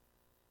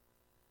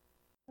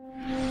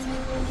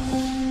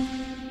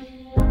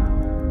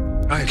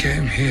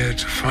came here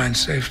to find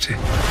safety.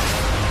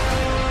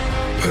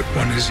 But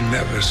one is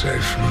never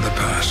safe from the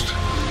past.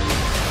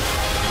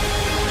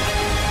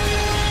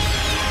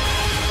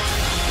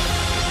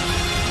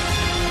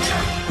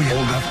 We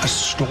all have a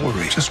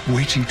story just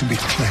waiting to be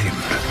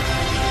claimed.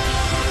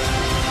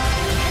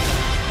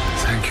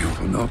 Thank you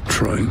for not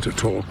trying to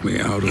talk me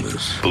out of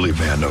this. Believe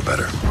me, I know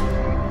better.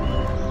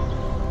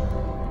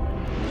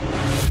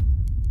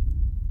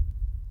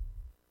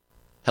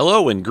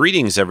 Hello and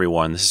greetings,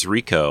 everyone. This is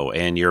Rico,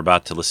 and you're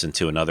about to listen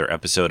to another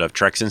episode of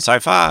Treks in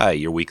Sci-Fi,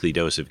 your weekly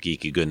dose of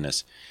geeky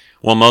goodness.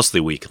 Well, mostly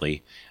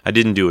weekly. I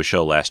didn't do a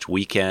show last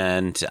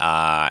weekend,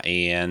 but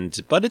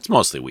it's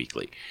mostly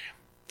weekly.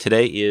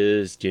 Today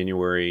is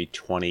January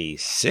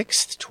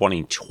 26th,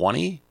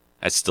 2020.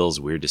 That still is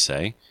weird to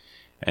say.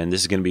 And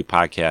this is going to be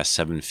podcast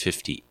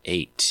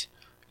 758.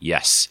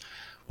 Yes.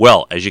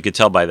 Well, as you could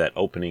tell by that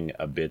opening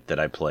a bit that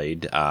I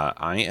played,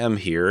 I am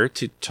here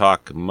to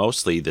talk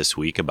mostly this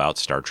week about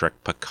Star Trek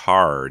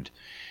Picard.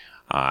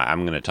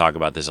 I'm going to talk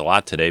about this a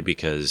lot today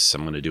because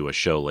I'm going to do a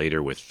show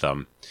later with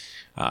the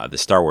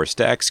Star Wars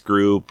Stacks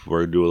group. We're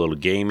going to do a little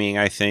gaming,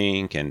 I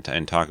think, and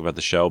talk about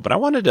the show. But I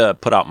wanted to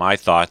put out my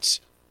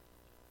thoughts.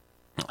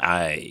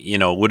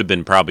 It would have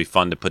been probably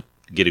fun to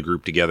get a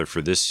group together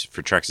for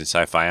Treks and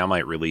Sci-Fi. I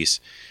might release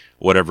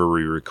whatever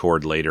we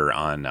record later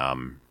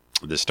on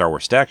the Star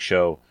Wars Stack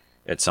show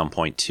at some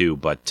point too,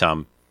 but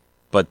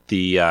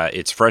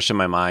it's fresh in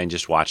my mind.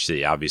 Just watched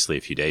it obviously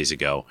a few days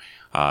ago.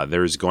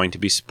 There's going to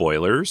be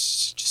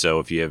spoilers, so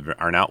if you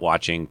are not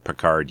watching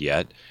Picard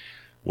yet,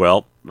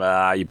 well,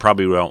 you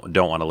probably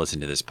don't want to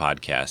listen to this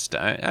podcast.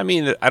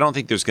 I don't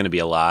think there's going to be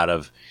a lot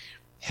of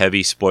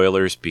heavy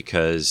spoilers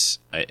because,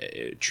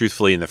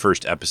 truthfully, in the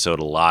first episode,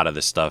 a lot of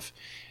the stuff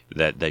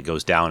that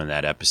goes down in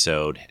that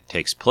episode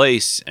takes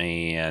place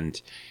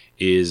and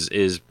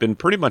is been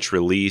pretty much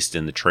released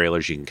in the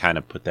trailers. You can kind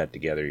of put that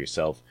together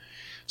yourself.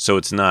 So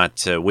it's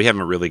not, we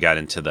haven't really got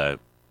into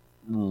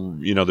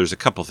there's a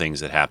couple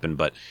things that happen,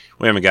 but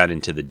we haven't got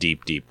into the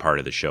deep part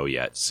of the show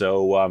yet.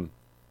 So,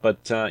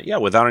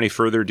 without any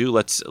further ado,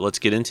 let's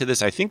get into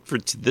this. I think for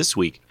this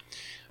week,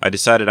 I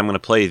decided I'm going to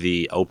play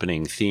the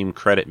opening theme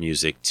credit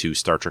music to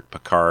Star Trek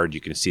Picard.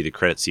 You can see the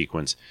credit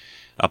sequence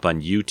up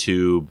on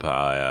YouTube.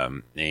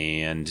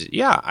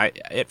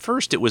 At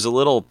first it was a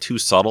little too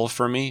subtle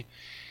for me.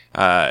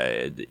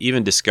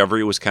 Even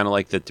Discovery was kind of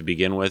like that to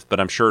begin with, but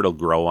I'm sure it'll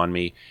grow on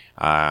me.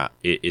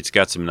 It's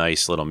got some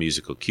nice little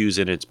musical cues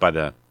in it. It's by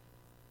the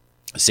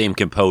same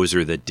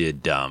composer that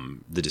did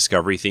the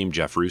Discovery theme,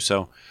 Jeff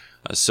Russo.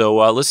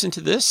 So listen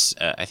to this.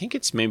 I think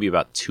it's maybe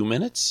about 2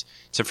 minutes.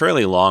 It's a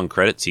fairly long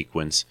credit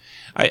sequence.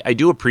 I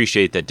do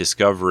appreciate that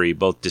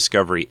both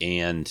Discovery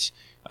and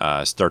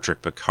Star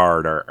Trek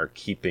Picard are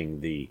keeping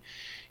the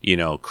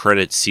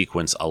credit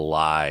sequence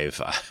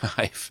alive.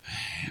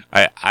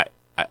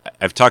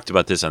 I've talked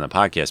about this on the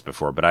podcast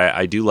before, but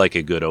I do like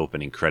a good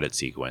opening credit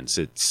sequence.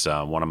 It's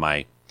one of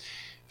my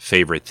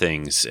favorite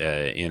things.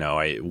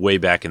 Way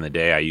back in the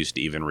day, I used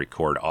to even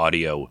record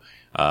audio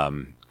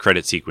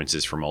credit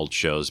sequences from old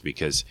shows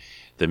because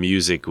the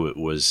music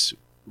was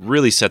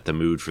really set the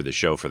mood for the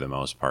show for the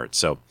most part.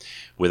 So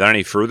without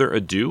any further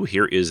ado,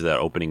 here is the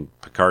opening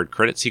Picard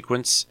credit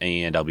sequence,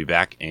 and I'll be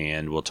back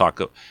and we'll talk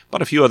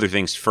about a few other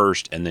things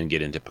first and then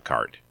get into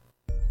Picard.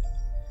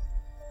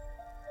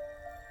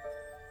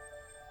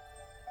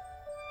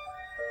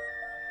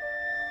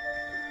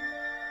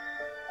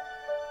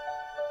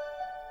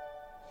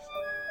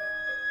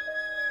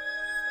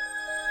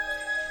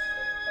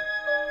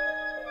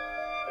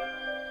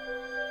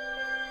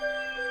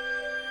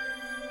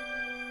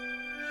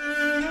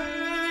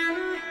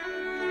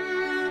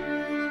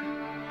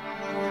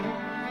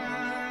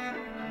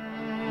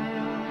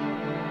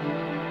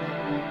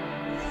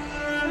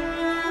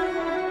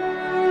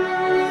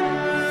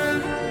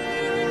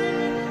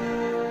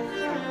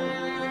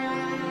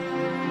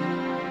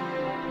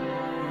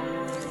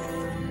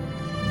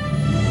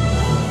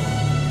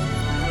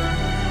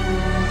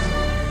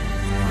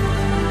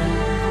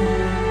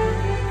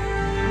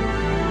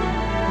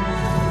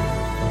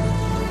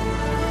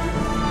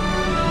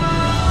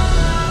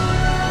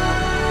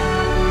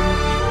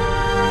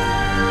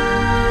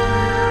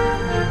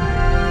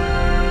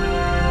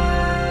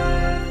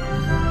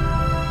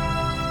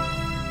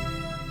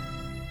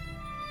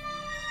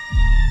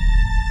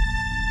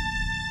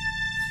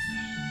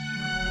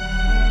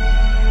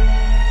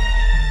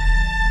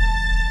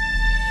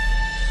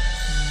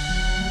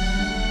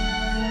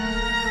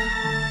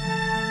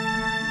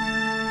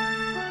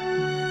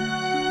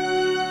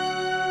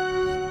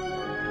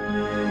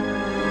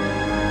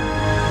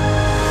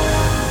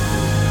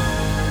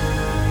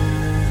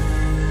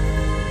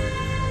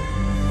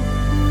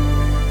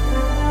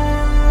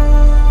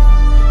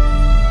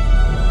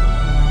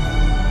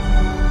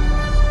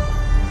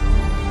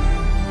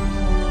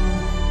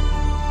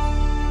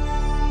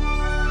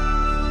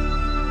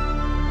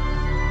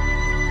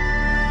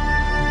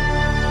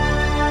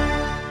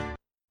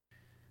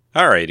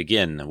 All right,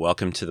 again,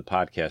 welcome to the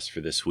podcast for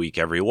this week,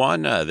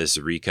 everyone. This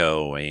is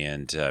Rico,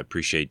 and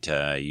appreciate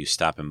you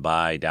stopping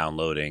by,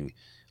 downloading,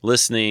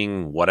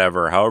 listening,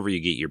 whatever, however you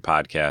get your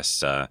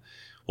podcasts.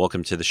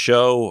 Welcome to the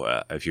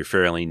show. If you're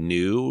fairly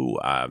new,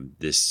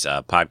 this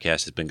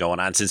podcast has been going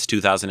on since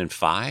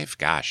 2005.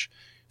 Gosh,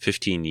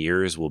 15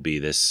 years will be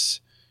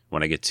this.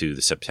 When I get to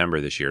the September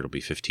this year, it'll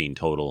be 15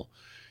 total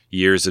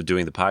years of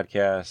doing the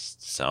podcast.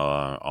 So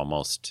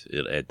almost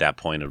at that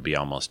point,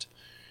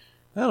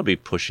 that'll be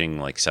pushing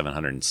like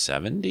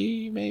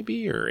 770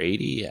 maybe or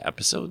 80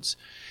 episodes.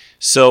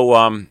 So,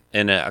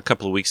 and a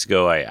couple of weeks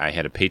ago, I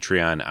had a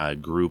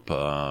Patreon group.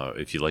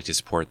 If you'd like to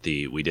support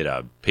we did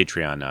a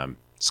Patreon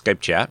Skype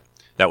chat.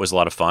 That was a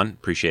lot of fun.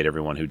 Appreciate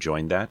everyone who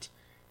joined that.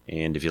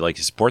 And if you'd like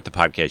to support the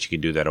podcast, you can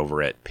do that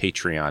over at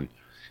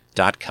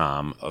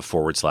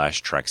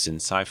patreon.com/Treks in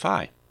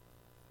Sci-Fi.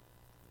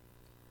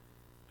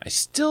 I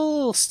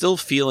still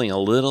feeling a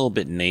little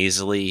bit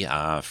nasally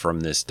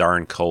from this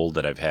darn cold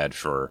that I've had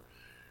for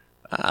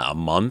a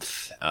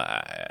month.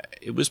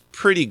 It was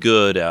pretty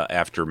good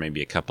after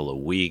maybe a couple of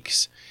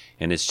weeks,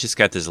 and it's just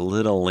got this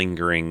little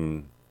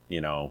lingering,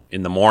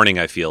 in the morning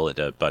I feel it,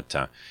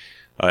 but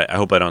I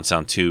hope I don't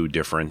sound too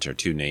different or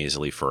too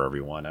nasally for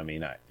everyone. I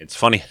mean, it's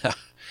funny.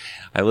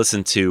 I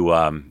listen to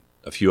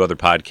a few other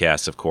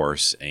podcasts, of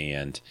course,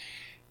 and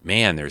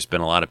man, there's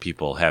been a lot of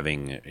people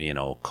having,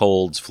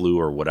 colds, flu,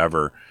 or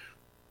whatever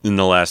in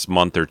the last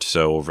month or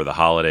so over the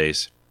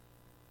holidays.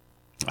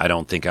 I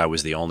don't think I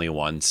was the only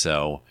one.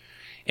 So,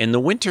 and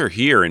the winter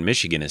here in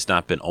Michigan has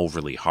not been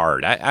overly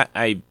hard.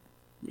 I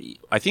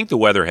think the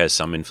weather has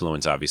some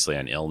influence, obviously,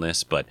 on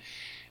illness, but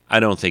I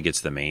don't think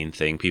it's the main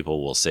thing.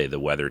 People will say the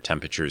weather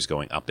temperatures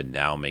going up and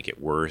down make it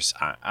worse.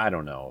 I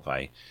don't know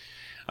if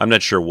I'm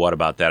not sure what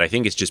about that. I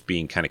think it's just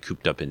being kind of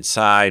cooped up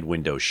inside,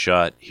 windows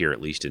shut here,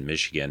 at least in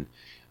Michigan,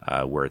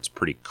 where it's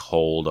pretty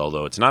cold,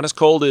 although it's not as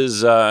cold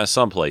as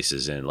some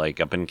places, like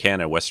up in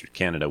Canada, Western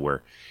Canada,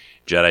 where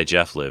Jedi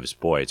Jeff lives.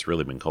 Boy, it's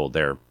really been cold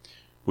there.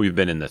 We've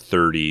been in the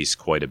 30s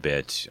quite a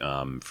bit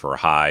for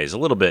highs. A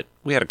little bit.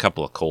 We had a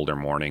couple of colder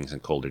mornings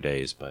and colder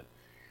days, but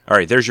all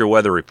right, there's your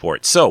weather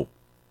report. So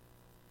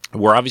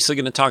we're obviously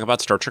going to talk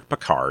about Star Trek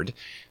Picard.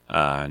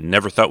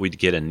 Never thought we'd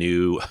get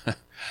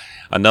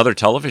another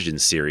television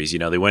series.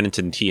 They went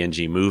into the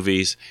TNG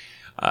movies,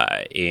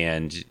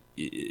 and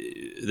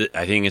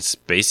I think it's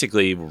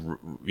basically,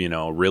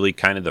 really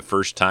kind of the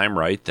first time,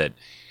 right, that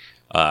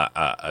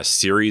a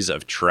series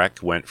of Trek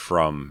went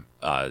from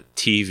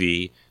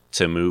TV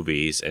to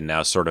movies and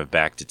now sort of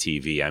back to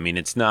TV. I mean,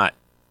 this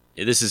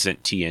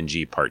isn't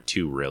TNG Part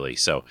 2, really,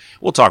 so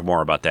we'll talk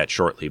more about that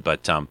shortly,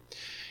 but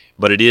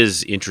it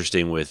is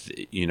interesting with,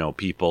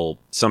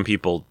 some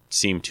people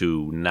seem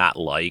to not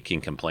like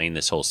and complain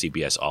this whole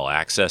CBS All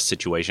Access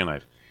situation.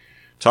 I've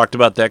talked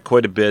about that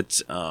quite a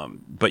bit,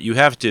 but you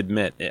have to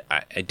admit,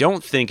 I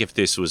don't think if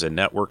this was a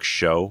network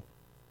show,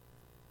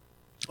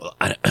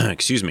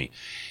 excuse me,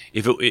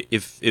 if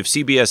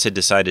CBS had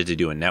decided to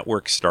do a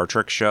network Star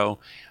Trek show,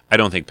 I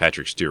don't think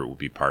Patrick Stewart would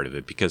be part of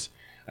it, because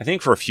I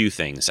think for a few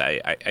things,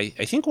 I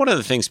think one of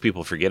the things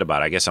people forget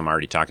about, I guess I'm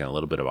already talking a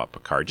little bit about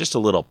Picard, just a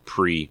little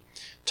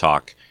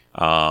pre-talk.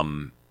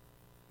 I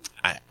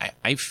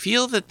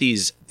feel that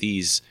these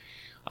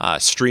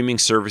streaming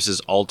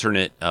services,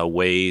 alternate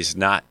ways,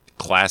 not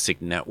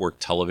classic network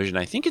television,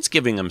 I think it's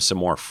giving them some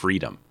more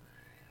freedom.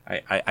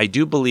 I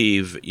do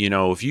believe,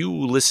 if you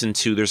listen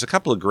to, there's a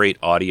couple of great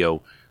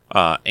audio,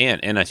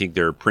 and I think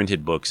there are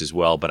printed books as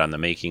well, but on the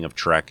making of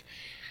Trek,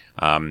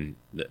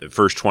 the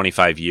first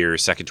 25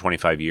 years, second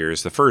 25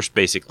 years, the first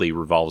basically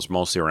revolves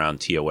mostly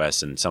around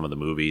TOS and some of the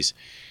movies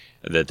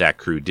that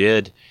crew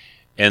did.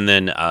 And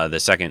then the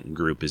second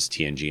group is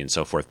TNG and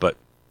so forth. But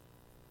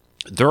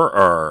there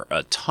are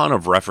a ton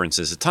of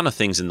references, a ton of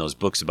things in those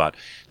books about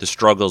the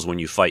struggles when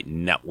you fight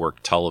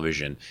network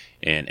television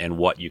and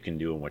what you can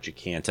do and what you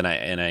can't. And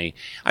I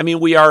mean,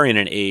 we are in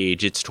an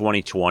age, it's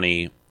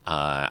 2020.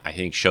 I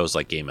think shows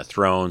like Game of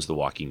Thrones, The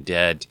Walking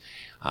Dead,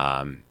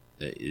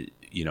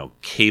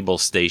 cable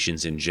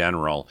stations in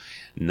general,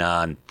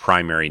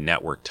 non-primary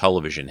network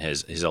television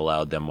has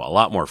allowed them a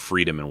lot more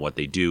freedom in what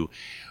they do,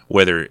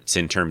 whether it's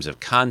in terms of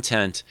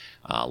content,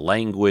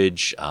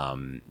 language,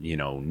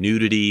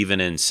 nudity, even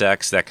in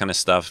sex, that kind of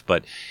stuff.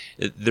 But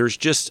there's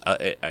just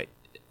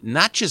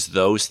not just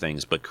those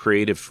things, but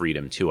creative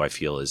freedom too, I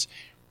feel is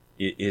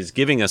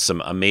giving us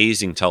some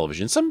amazing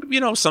television.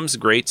 Some's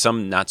great,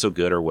 some not so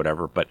good or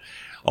whatever, but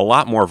a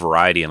lot more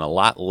variety and a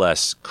lot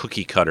less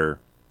cookie cutter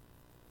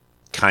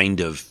kind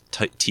of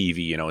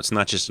TV. It's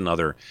not just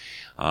another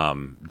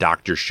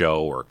doctor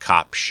show or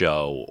cop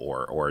show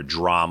or a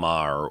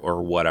drama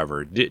or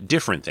whatever.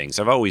 Different things.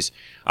 I've always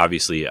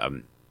obviously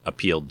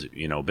appealed.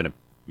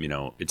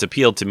 It's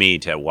appealed to me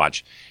to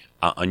watch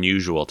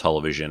unusual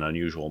television,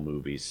 unusual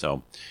movies.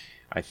 So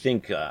I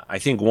think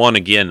one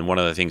of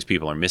the things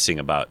people are missing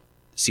about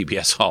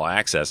CBS All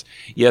Access,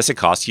 yes, it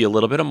costs you a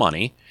little bit of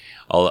money.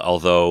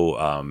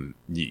 Although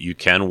you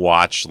can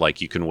watch,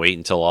 you can wait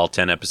until all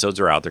 10 episodes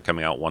are out. They're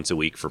coming out once a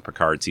week for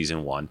Picard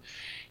Season 1.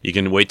 You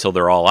can wait till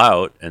they're all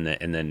out and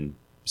then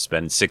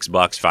spend $6,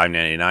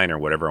 $5.99 or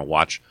whatever, and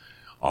watch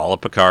all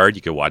of Picard.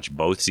 You can watch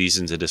both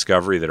seasons of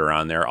Discovery that are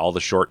on there, all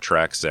the short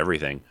treks,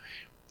 everything,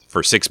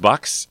 for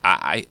 $6,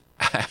 I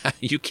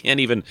you can't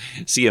even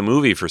see a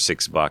movie for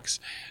 $6.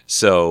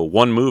 So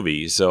one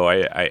movie. So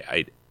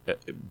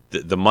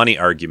the money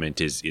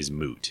argument is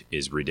moot,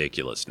 is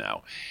ridiculous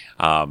now.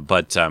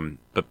 But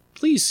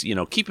please,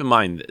 keep in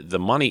mind the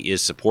money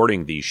is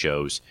supporting these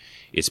shows.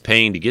 It's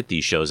paying to get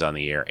these shows on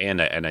the air, and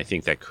I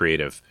think that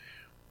creative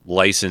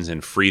license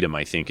and freedom,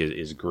 I think,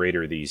 is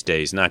greater these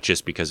days. Not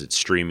just because it's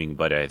streaming,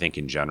 but I think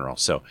in general.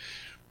 So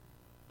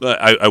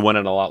I went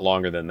in a lot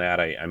longer than that.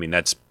 I mean,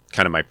 that's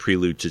kind of my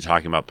prelude to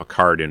talking about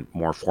Picard and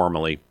more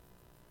formally.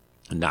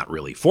 Not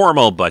really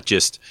formal, but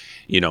just,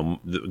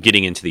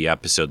 getting into the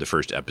episode, the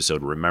first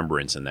episode,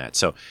 remembrance and that.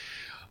 So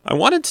I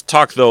wanted to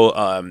talk, though,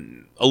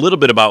 a little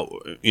bit about,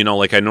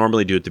 like I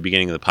normally do at the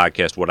beginning of the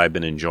podcast, what I've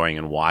been enjoying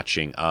and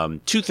watching.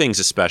 Two things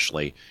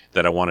especially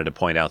that I wanted to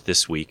point out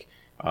this week.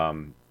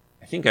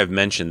 I think I've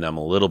mentioned them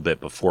a little bit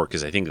before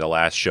because I think the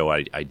last show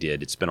I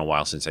did, it's been a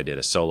while since I did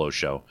a solo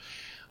show.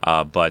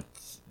 But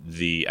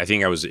I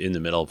think I was in the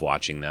middle of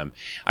watching them.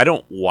 I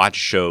don't watch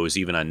shows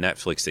even on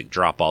Netflix that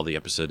drop all the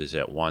episodes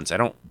at once. I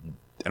don't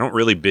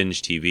really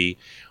binge TV.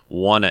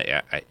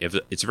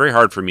 It's very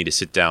hard for me to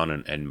sit down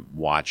and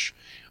watch.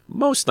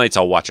 Most nights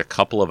I'll watch a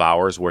couple of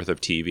hours worth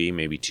of TV,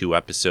 maybe 2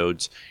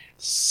 episodes,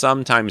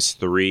 sometimes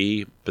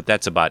 3, but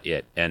that's about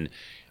it. And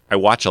I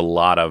watch a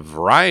lot of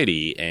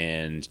variety,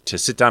 and to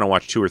sit down and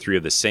watch 2 or 3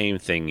 of the same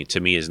thing to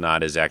me is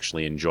not as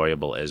actually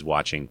enjoyable as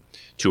watching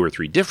 2 or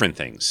 3 different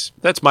things.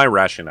 That's my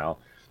rationale.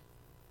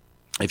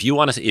 If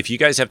you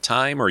guys have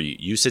time, or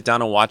you sit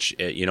down and watch,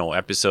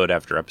 episode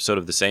after episode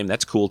of the same,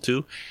 that's cool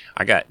too.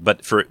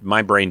 But for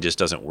my brain just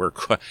doesn't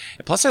work.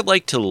 Plus, I'd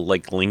like to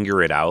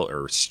linger it out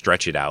or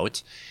stretch it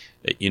out.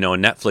 A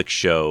Netflix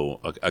show,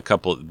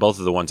 both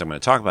of the ones I'm going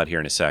to talk about here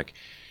in a sec.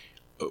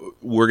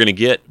 We're going to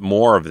get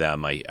more of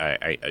them.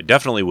 I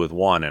definitely with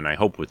one, and I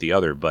hope with the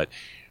other. But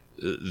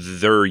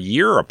they're a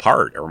year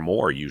apart or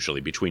more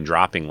usually between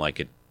dropping like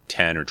a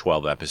 10 or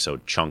 12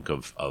 episode chunk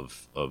of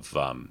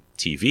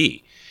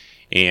TV.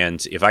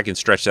 And if I can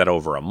stretch that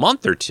over a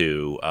month or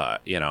two,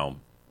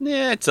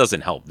 it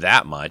doesn't help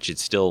that much.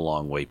 It's still a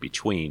long wait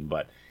between,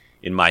 but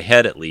in my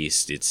head at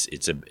least,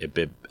 it's a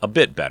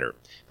bit better.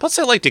 Plus,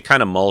 I like to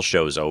kind of mull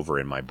shows over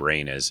in my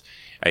brain as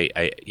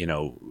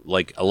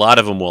like a lot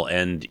of them will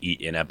end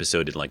an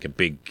episode in like a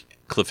big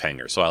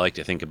cliffhanger. So I like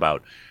to think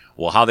about,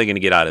 well, how are they going to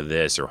get out of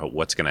this, or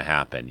what's going to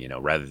happen,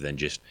 rather than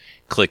just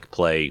click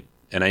play.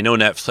 And I know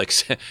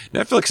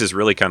Netflix is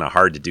really kind of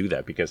hard to do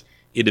that because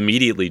it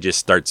immediately just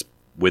starts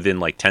within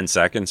like 10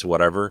 seconds,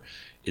 whatever,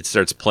 it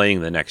starts playing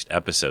the next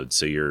episode.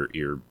 So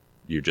you're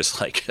just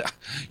like,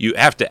 you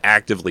have to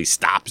actively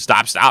stop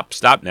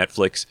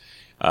Netflix.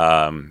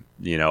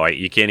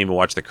 You can't even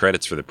watch the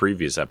credits for the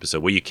previous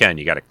episode. Well, you can,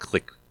 you got to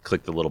click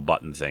the little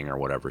button thing or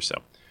whatever. So,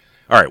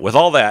 all right, with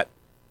all that,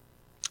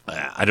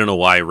 I don't know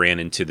why I ran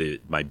into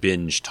my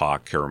binge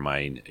talk or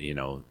my,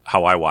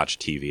 how I watch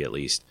TV at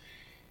least.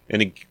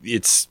 And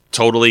it's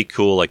totally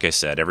cool. Like I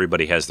said,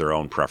 everybody has their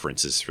own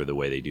preferences for the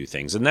way they do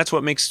things. And that's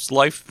what makes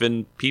life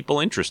and people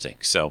interesting.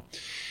 So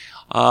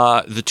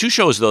the 2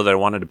 shows, though, that I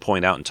wanted to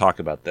point out and talk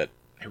about that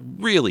I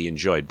really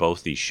enjoyed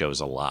both these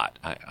shows a lot.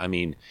 I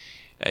mean,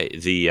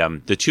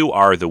 the 2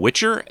 are The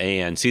Witcher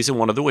and season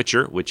 1 of The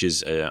Witcher, which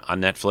is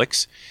on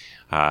Netflix.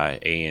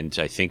 And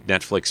I think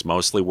Netflix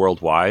mostly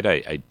worldwide,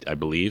 I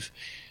believe.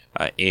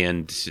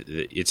 And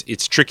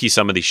it's tricky,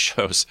 some of these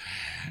shows,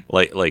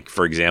 like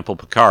for example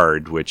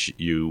Picard, which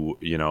in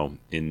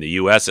the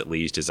U.S. at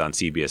least is on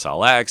CBS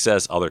All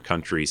Access. Other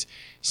countries,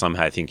 some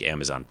I think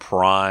Amazon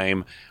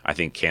Prime. I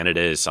think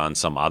Canada is on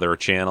some other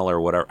channel or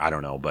whatever. I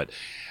don't know, but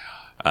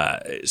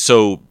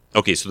so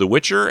The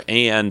Witcher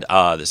and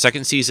the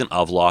second season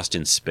of Lost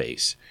in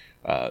Space,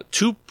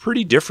 2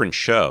 pretty different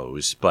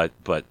shows, but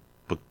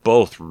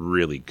both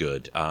really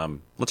good.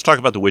 Let's talk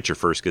about The Witcher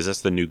first because that's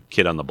the new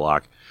kid on the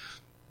block.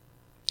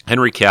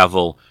 Henry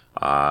Cavill,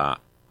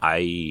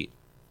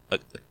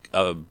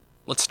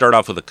 let's start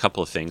off with a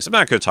couple of things. I'm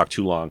not going to talk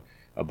too long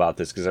about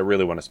this because I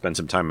really want to spend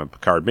some time on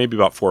Picard, maybe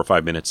about 4 or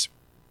 5 minutes,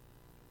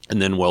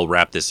 and then we'll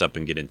wrap this up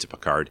and get into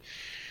Picard.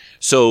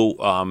 So,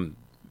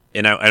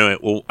 and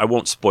I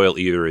won't spoil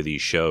either of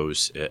these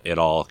shows at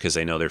all because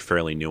I know they're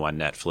fairly new on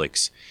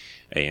Netflix,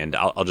 and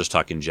I'll just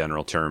talk in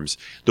general terms.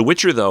 The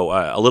Witcher, though,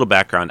 a little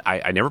background,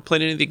 I never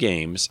played any of the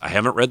games. I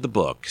haven't read the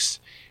books.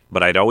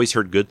 But I'd always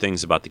heard good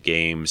things about the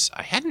games.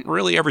 I hadn't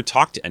really ever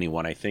talked to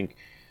anyone, I think,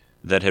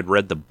 that had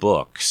read the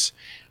books.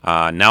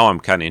 Now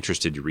I'm kind of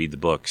interested to read the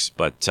books.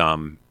 But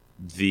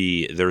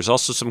there's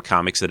also some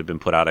comics that have been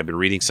put out. I've been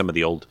reading some of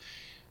the old,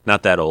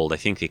 not that old. I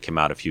think they came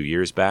out a few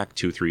years back,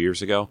 2-3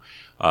 years ago.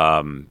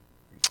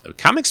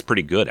 Comics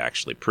pretty good,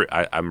 actually.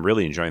 I'm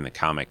really enjoying the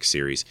comic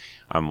series.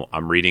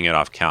 I'm reading it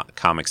off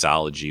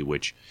Comixology,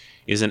 which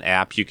is an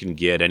app you can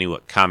get. Any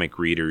comic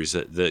readers.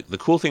 The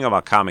cool thing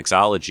about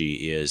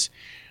Comixology is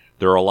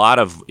there are a lot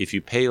of, if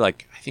you pay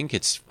like, I think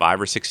it's $5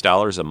 or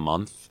 $6 a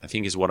month, I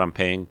think is what I'm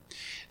paying,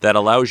 that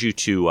allows you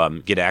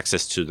to get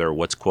access to their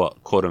what's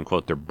quote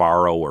unquote their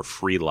borrow or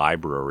free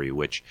library,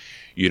 which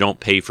you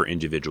don't pay for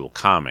individual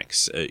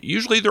comics.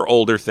 Usually they're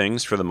older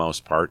things for the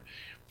most part.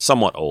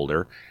 somewhat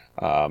older.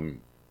 But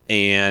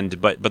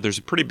there's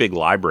a pretty big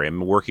library. I'm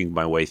working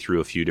my way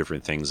through a few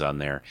different things on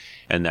there,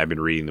 and I've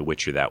been reading The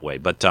Witcher that way.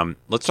 But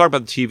let's talk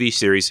about the TV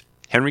series.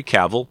 Henry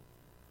Cavill,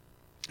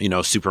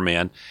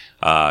 Superman,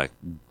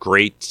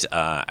 great.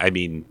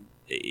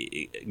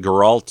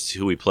 Geralt,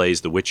 who he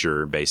plays, The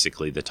Witcher,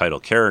 basically the title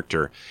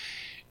character,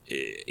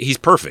 he's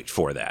perfect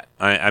for that.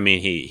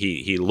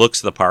 He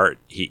looks the part.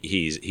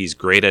 He's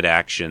great at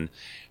action,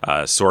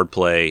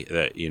 swordplay.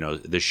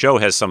 The show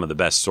has some of the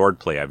best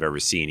swordplay I've ever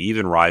seen,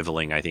 even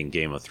rivaling, I think,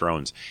 Game of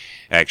Thrones.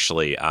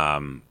 Actually,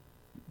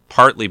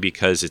 partly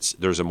because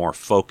there's a more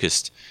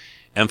focused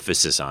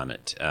emphasis on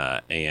it,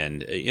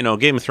 and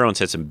Game of Thrones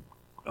had some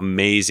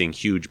amazing,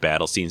 huge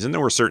battle scenes, and there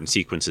were certain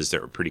sequences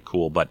that were pretty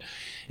cool, but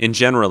in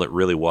general, it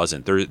really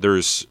wasn't.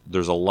 There's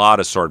a lot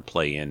of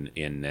swordplay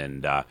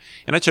and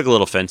I took a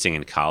little fencing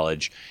in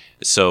college,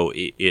 so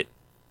it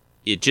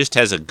just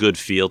has a good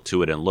feel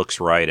to it and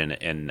looks right.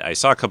 And I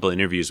saw a couple of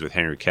interviews with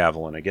Henry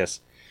Cavill, and I guess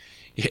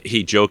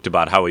he joked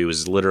about how he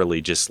was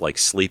literally just like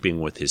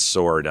sleeping with his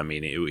sword. I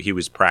mean, he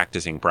was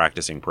practicing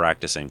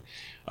to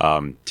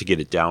get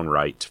it down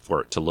right,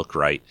 for it to look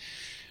right.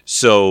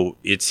 So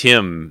it's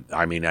him.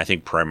 I mean, I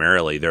think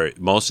primarily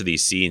most of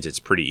these scenes, it's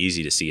pretty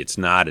easy to see it's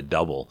not a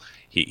double.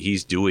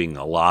 He's doing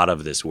a lot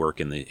of this work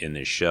in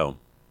this show.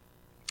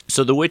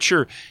 So The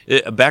Witcher,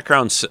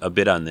 background's a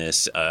bit on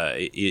this,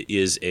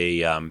 is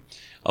a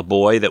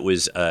boy that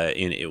was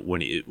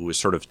when it was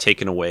sort of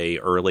taken away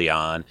early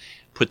on,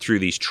 put through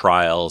these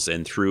trials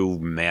and through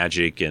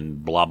magic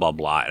and blah blah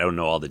blah. I don't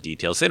know all the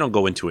details. They don't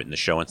go into it in the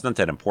show. It's not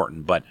that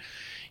important, but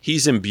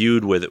he's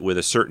imbued with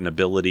a certain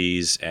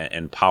abilities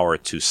and power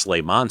to slay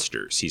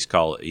monsters. He's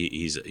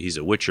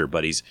a Witcher,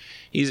 but he's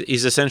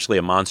essentially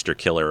a monster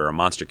killer, or a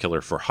monster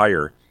killer for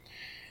hire,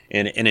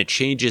 and it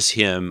changes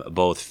him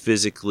both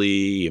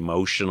physically,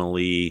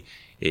 emotionally.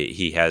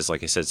 He has,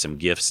 like I said, some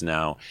gifts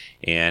now,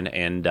 and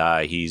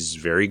he's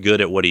very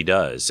good at what he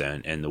does.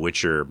 And the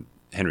Witcher,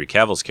 Henry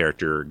Cavill's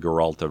character,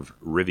 Geralt of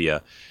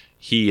Rivia,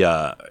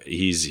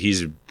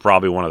 he's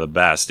probably one of the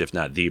best, if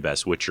not the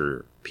best,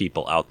 Witcher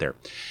people out there.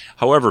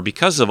 However,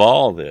 because of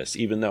all this,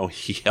 even though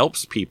he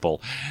helps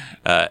people,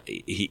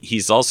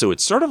 he's also,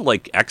 it's sort of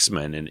like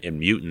X-Men and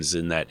mutants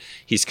in that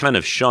he's kind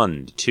of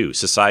shunned too.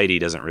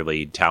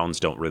 Towns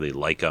don't really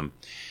like him.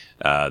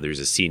 There's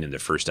a scene in the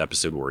first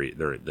episode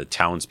where the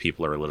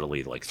townspeople are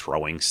literally like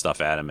throwing stuff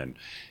at him,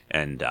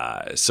 and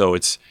so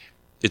it's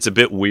a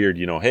bit weird,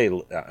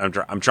 hey,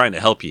 I'm trying to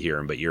help you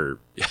here, but you're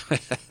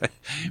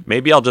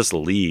maybe I'll just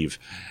leave.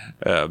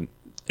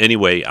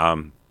 Anyway,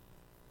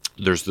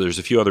 there's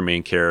a few other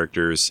main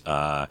characters.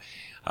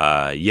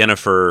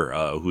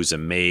 Yennefer, who's a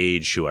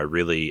mage, who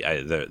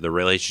the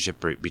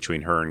relationship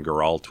between her and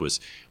Geralt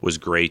was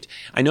great.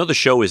 I know the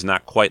show is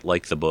not quite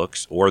like the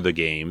books or the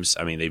games.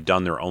 I mean, they've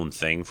done their own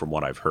thing from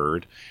what I've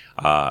heard,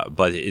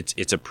 but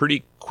it's a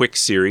pretty quick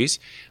series.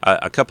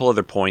 A couple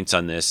other points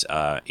on this: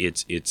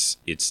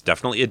 it's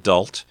definitely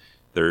adult.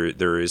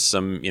 There is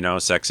some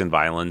sex and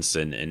violence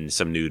and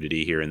some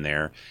nudity here and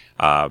there.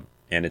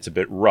 And it's a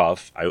bit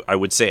rough. I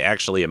would say,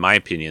 actually, in my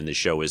opinion, the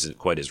show isn't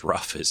quite as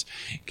rough as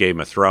Game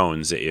of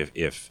Thrones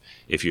if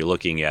you're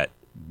looking at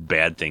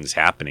bad things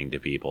happening to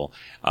people.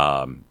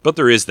 But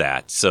there is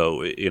that.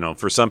 So,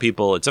 for some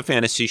people, it's a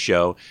fantasy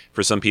show.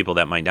 For some people,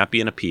 that might not be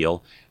an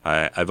appeal.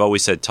 I've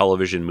always said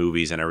television,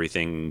 movies, and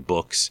everything,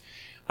 books,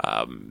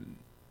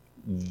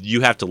 you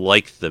have to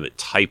like the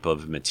type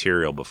of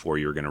material before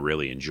you're going to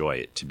really enjoy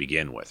it to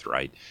begin with,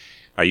 right?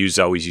 I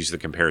always use the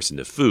comparison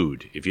to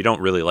food. If you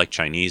don't really like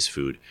Chinese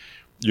food,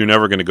 you're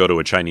never going to go to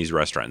a Chinese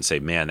restaurant and say,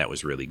 man, that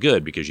was really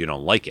good, because you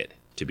don't like it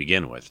to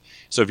begin with.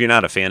 So if you're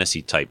not a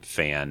fantasy type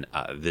fan,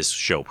 this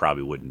show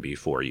probably wouldn't be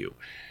for you.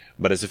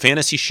 But as a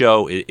fantasy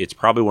show, it's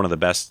probably one of the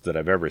best that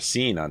I've ever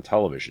seen on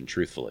television,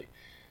 truthfully.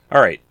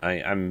 All right,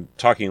 I'm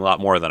talking a lot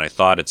more than I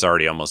thought. It's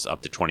already almost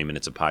up to 20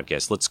 minutes of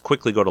podcast. Let's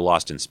quickly go to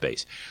Lost in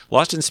Space.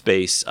 Lost in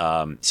Space,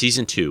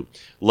 Season 2.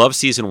 Love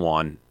Season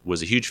 1.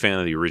 Was a huge fan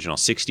of the original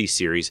 60s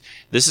series.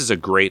 This is a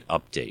great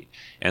update.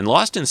 And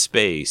Lost in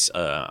Space,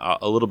 a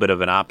little bit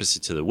of an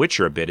opposite to The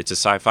Witcher a bit. It's a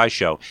sci-fi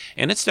show,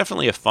 and it's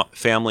definitely a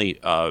family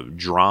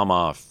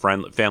drama,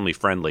 family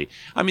friendly.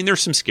 I mean,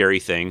 there's some scary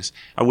things.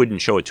 I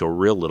wouldn't show it to a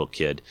real little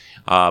kid,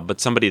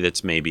 but somebody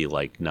that's maybe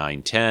like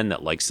 9, 10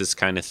 that likes this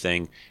kind of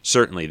thing,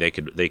 certainly they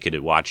could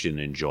watch it and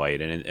enjoy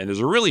it. And there's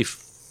a really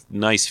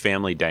nice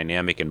family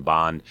dynamic and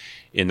bond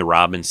in the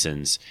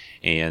Robinsons,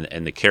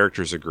 and the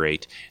characters are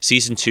great.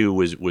 Season 2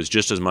 was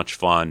just as much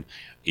fun,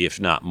 if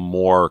not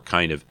more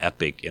kind of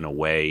epic in a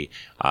way,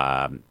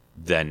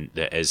 than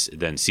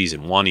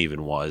Season 1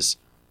 even was.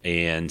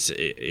 And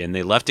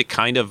they left it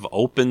kind of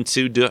open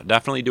to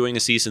definitely doing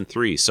a Season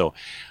 3. So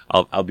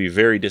I'll be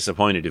very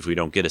disappointed if we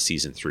don't get a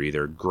Season 3.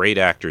 There are great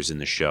actors in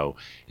the show.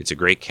 It's a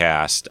great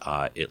cast.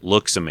 It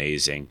looks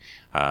amazing.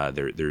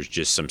 There's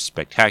just some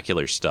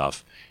spectacular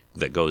stuff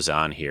that goes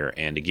on here.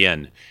 And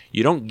again,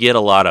 you don't get a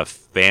lot of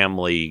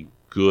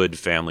good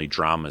family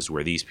dramas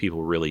where these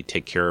people really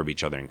take care of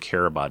each other and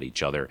care about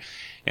each other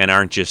and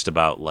aren't just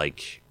about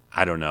like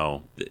I don't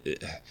know.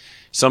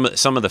 Some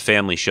of the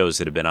family shows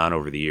that have been on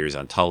over the years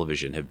on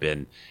television have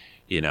been,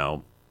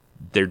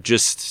 they're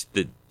just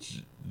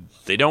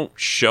they don't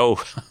show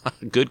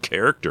good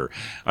character.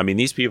 I mean,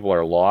 these people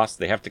are lost.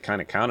 They have to kind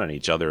of count on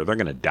each other. They're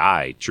going to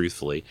die,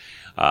 truthfully,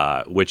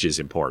 which is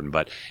important.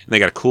 But they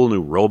got a cool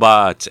new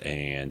robot,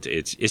 and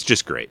it's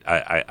just great.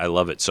 I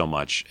love it so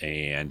much.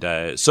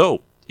 And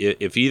so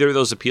if either of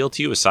those appeal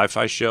to you, a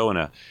sci-fi show and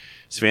a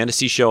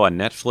fantasy show on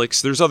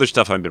Netflix, there's other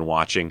stuff I've been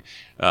watching.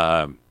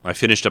 I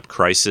finished up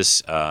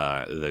Crisis,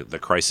 the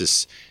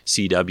Crisis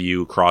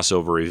CW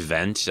crossover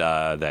event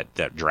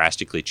that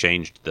drastically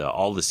changed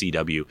all the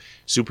CW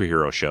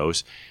superhero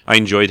shows. I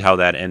enjoyed how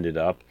that ended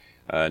up.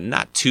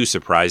 Not too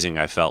surprising.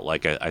 I felt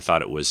like I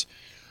thought it was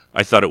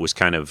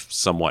kind of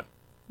somewhat,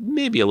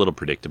 maybe a little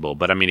predictable,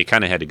 but I mean, it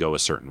kind of had to go a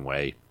certain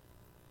way.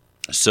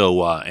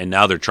 So, and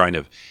now they're trying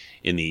to,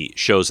 in the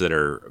shows that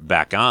are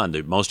back on,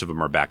 most of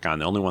them are back on.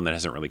 The only one that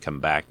hasn't really come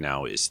back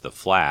now is The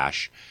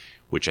Flash,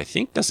 which I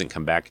think doesn't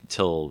come back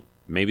until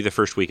maybe the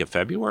first week of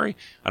February.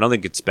 I don't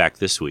think it's back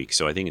this week,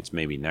 so I think it's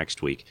maybe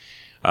next week.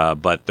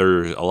 But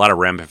there's a lot of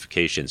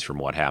ramifications from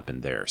what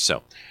happened there.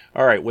 So,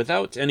 all right,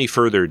 without any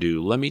further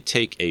ado, let me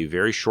take a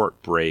very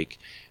short break.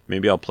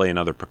 Maybe I'll play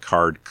another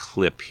Picard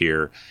clip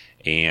here,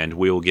 and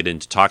we will get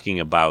into talking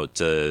about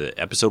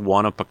episode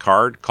 1 of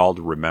Picard called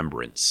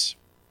Remembrance.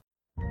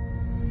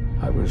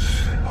 I was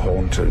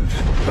haunted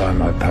by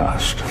my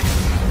past.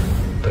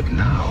 But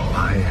now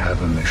I have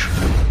a mission.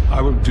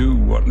 I will do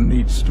what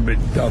needs to be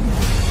done.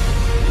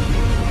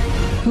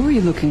 Who are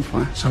you looking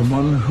for?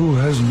 Someone who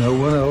has no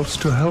one else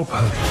to help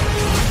her.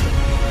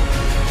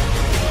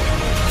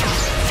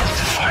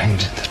 Find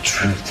the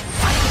truth.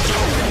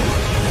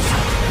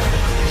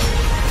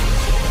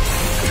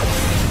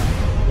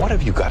 What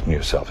have you gotten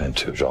yourself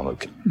into,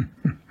 Jean-Luc?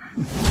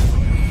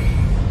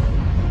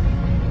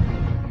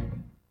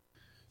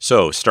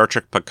 So, Star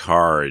Trek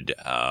Picard,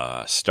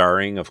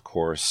 starring, of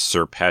course,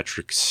 Sir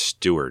Patrick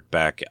Stewart,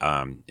 back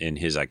in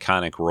his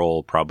iconic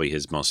role, probably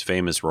his most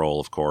famous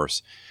role, of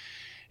course,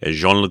 as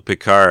Jean-Luc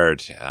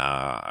Picard,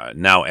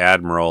 now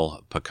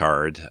Admiral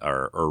Picard,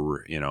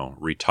 or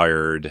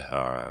retired,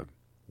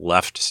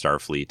 left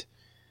Starfleet,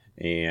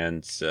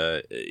 and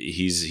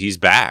he's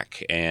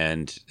back.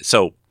 And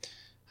so,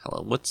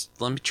 let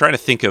me try to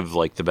think of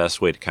like the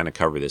best way to kind of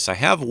cover this. I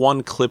have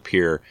one clip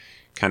here,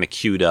 kind of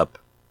queued up.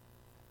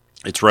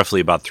 It's roughly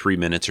about 3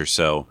 minutes or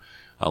so,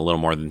 a little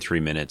more than 3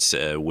 minutes,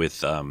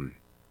 with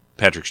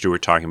Patrick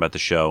Stewart talking about the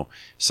show,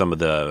 some of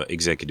the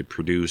executive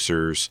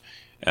producers,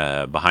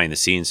 behind the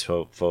scenes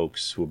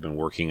folks who have been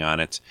working on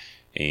it.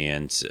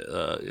 And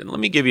let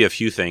me give you a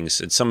few things.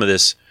 And some of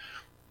this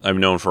I've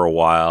known for a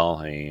while.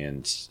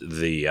 And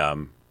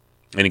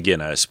and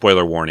again, a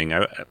spoiler warning.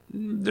 I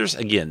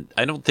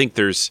don't think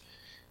there's,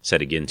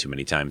 said again too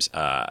many times.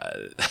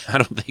 I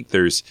don't think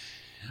there's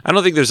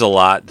a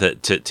lot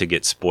to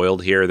get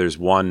spoiled here. There's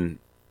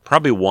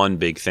probably one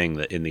big thing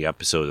that in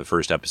the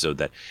first episode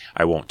that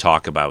I won't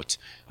talk about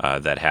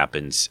that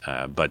happens.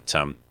 But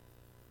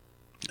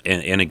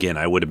again,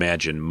 I would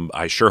imagine,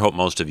 I sure hope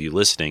most of you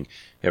listening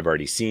have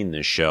already seen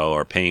this show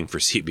or paying for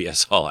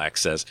CBS All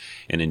Access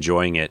and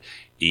enjoying it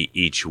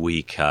each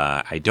week.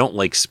 I don't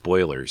like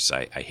spoilers.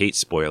 I hate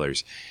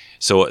spoilers.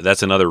 So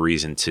that's another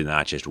reason to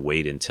not just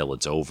wait until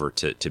it's over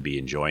to be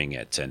enjoying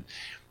it. And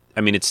I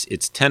mean,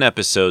 it's 10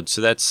 episodes,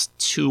 so that's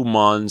 2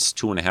 months,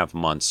 2.5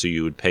 months. So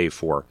you would pay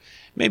for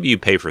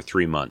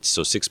 3 months.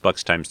 So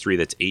 $6 times 3,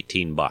 that's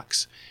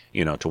 $18,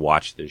 to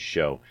watch this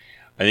show.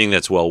 I think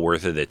that's well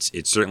worth it.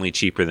 It's certainly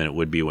cheaper than it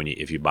would be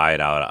if you buy it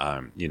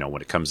out,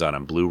 when it comes out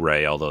on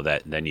Blu-ray, although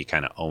then you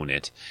kind of own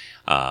it.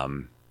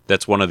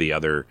 That's one of the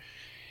other,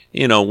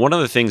 one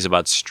of the things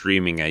about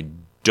streaming I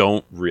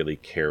don't really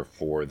care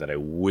for, that I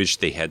wish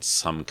they had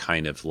some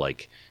kind of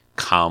like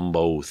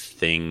combo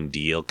thing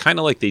deal, kind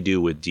of like they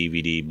do with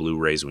DVD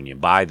Blu-rays when you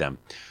buy them,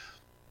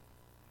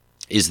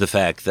 is the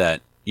fact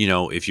that,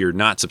 if you're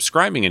not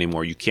subscribing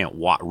anymore, you can't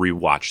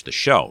rewatch the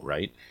show,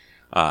 right?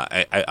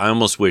 I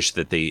almost wish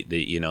that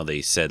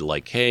they said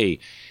like, hey,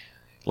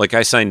 like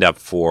I signed up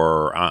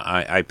for,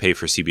 I pay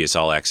for CBS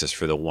All Access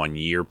for the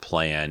 1-year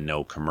plan,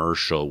 no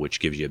commercial, which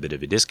gives you a bit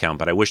of a discount,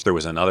 but I wish there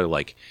was another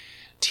like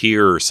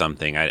tier or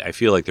something. I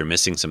feel like they're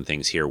missing some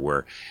things here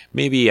where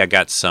maybe I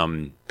got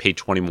pay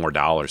 $20 more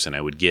and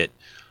I would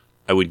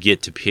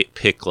get to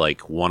pick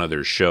like one of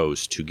their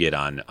shows to get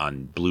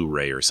on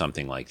Blu-ray or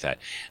something like that.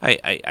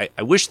 I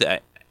wish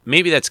that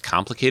maybe that's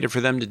complicated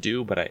for them to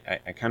do, but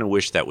I kind of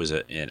wish that was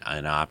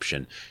an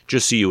option,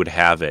 just so you would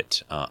have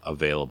it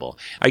available.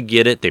 I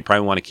get it. They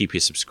probably want to keep you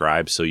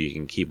subscribed so you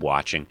can keep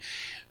watching.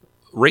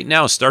 Right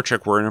now, Star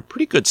Trek, we're in a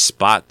pretty good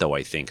spot, though,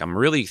 I think. I'm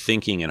really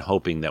thinking and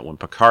hoping that when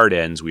Picard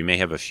ends, we may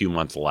have a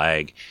few-month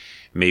lag,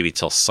 maybe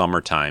till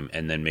summertime,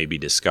 and then maybe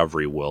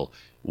Discovery will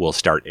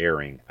start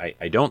airing.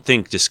 I don't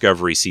think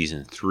Discovery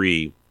Season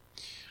 3,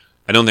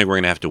 I don't think we're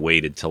going to have to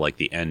wait until like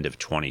the end of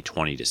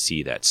 2020 to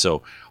see that.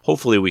 So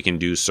hopefully we can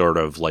do sort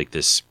of like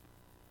this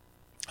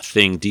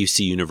thing DC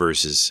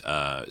Universe's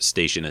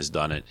station has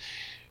done it,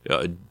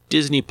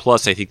 Disney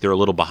Plus, I think they're a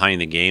little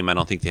behind the game. I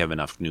don't think they have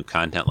enough new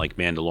content like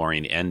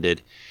Mandalorian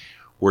ended.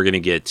 We're going to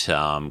get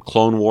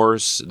Clone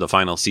Wars, the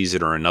final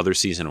season or another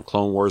season of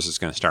Clone Wars. It's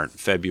going to start in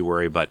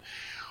February, but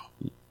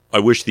I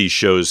wish these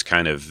shows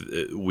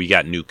we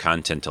got new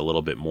content a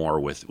little bit more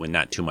with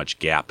not too much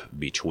gap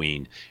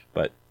between,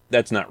 but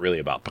that's not really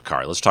about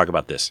Picard. Let's talk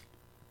about this.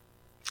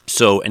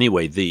 So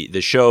anyway, the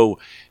show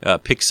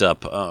picks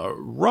up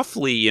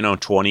roughly,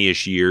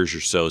 20-ish years or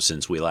so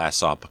since we last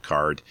saw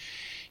Picard.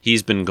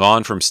 He's been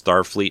gone from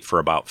Starfleet for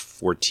about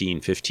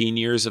 14, 15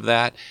 years of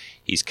that.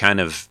 He's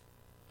kind of,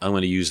 I'm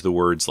going to use the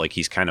words like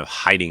he's kind of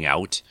hiding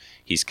out.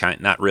 He's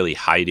not really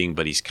hiding,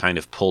 but he's kind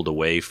of pulled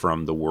away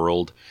from the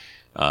world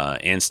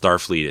and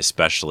Starfleet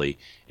especially.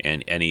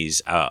 And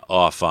he's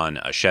off on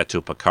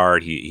Chateau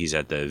Picard. He's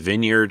at the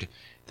vineyard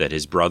that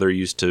his brother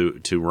used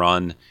to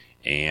run.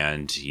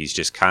 And he's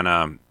just kind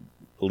of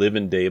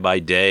living day by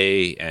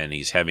day. And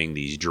he's having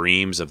these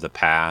dreams of the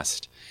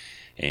past.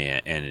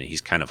 And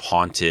he's kind of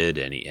haunted.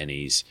 And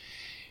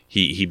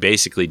he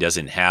basically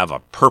doesn't have a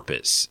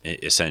purpose,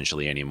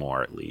 essentially,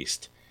 anymore, at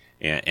least.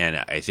 And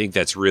I think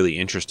that's really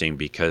interesting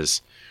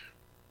because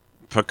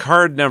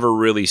Picard never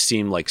really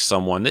seemed like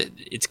someone that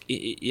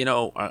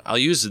I'll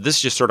use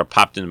this, just sort of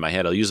popped into my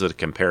head. I'll use it as a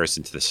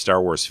comparison to the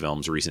Star Wars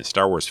films, recent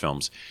Star Wars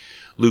films.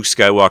 Luke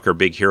Skywalker,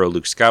 big hero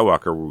Luke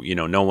Skywalker,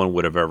 no one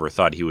would have ever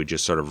thought he would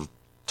just sort of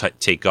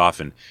take off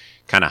and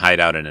kind of hide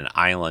out in an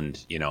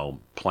island,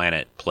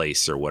 planet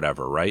place or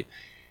whatever, right?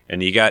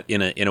 And you got,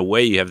 in a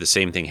way, you have the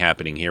same thing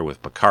happening here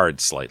with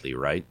Picard slightly,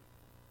 right?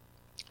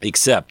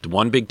 Except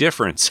one big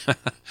difference.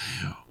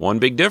 One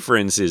big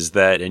difference is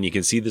that, and you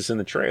can see this in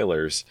the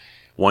trailers,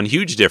 one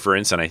huge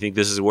difference, and I think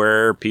this is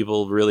where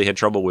people really had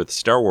trouble with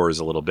Star Wars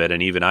a little bit,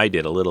 and even I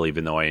did a little,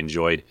 even though I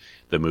enjoyed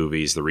the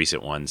movies, the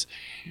recent ones.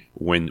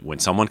 When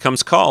someone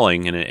comes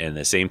calling, and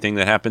the same thing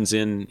that happens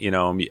in,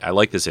 I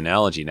like this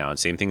analogy now, and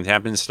same thing that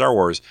happens in Star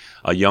Wars,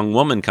 a young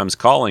woman comes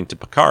calling to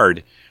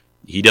Picard,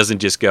 he doesn't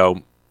just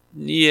go,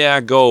 yeah,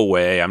 go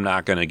away, I'm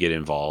not going to get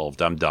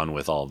involved, I'm done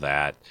with all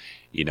that.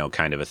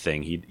 Kind of a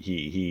thing.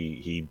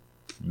 He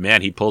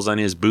pulls on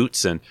his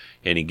boots and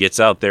he gets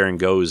out there and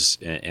goes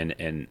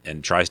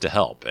and tries to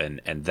help.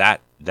 And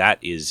that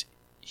is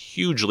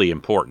hugely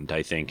important,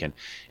 I think,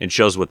 and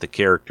shows what the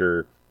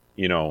character,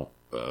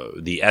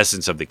 the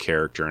essence of the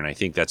character. And I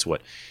think that's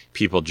what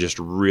people just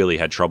really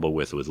had trouble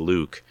with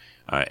Luke,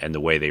 and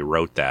the way they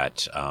wrote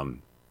that,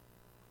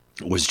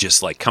 was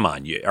just like, come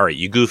on, all right,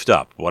 you goofed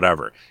up,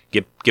 whatever.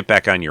 Get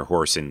back on your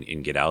horse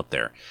and get out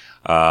there.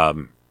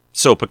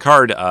 So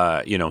Picard,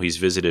 he's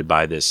visited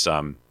by this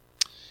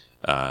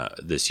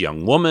this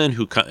young woman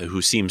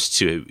who seems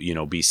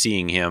to be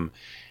seeing him,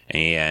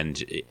 and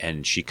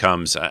she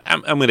comes.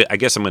 I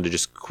guess I'm gonna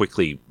just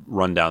quickly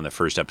run down the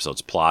first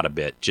episode's plot a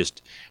bit,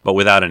 but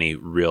without any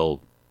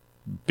real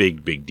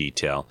big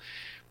detail.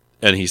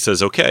 And he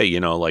says, okay,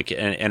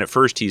 and at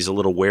first he's a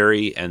little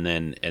wary, and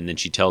then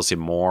she tells him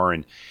more,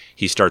 and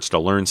he starts to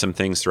learn some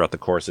things throughout the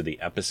course of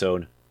the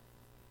episode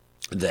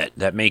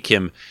that make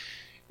him.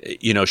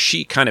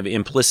 She kind of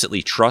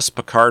implicitly trusts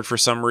Picard for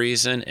some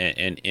reason,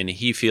 and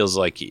he feels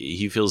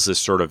this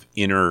sort of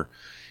inner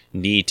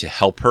need to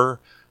help her,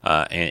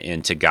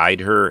 and to guide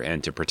her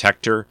and to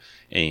protect her.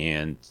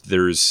 And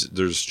there's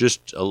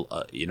just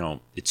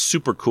it's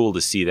super cool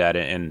to see that.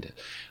 And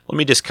let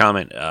me just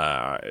comment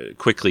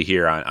quickly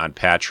here on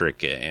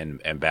Patrick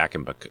and back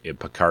in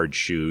Picard's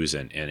shoes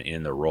and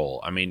in the role.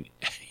 I mean,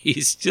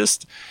 he's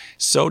just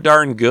so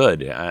darn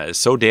good,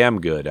 so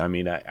damn good. I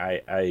mean,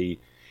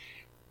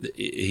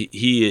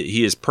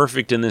 He is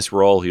perfect in this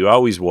role. He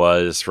always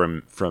was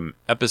from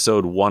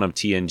episode 1 of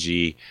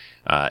TNG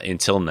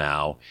until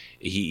now.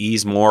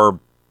 He's more,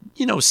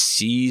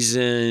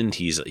 seasoned.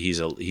 He's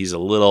a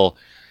little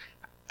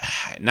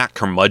not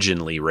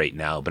curmudgeonly right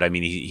now, but I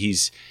mean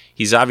he's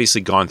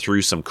obviously gone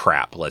through some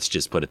crap. Let's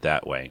just put it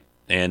that way.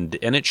 And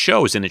it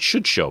shows, and it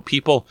should show.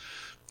 People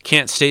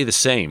can't stay the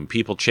same.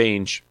 People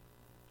change.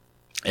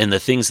 And the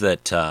things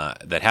that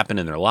happen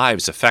in their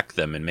lives affect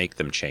them and make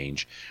them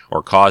change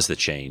or cause the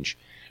change.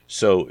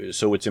 So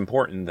it's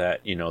important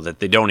that that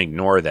they don't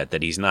ignore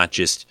that he's not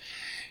just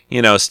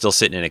still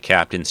sitting in a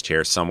captain's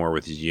chair somewhere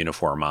with his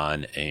uniform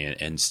on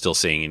and still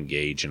saying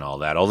engage and all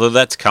that. Although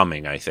that's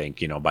coming, I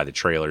think, by the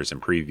trailers and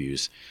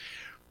previews.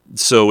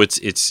 So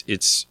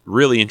it's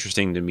really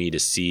interesting to me to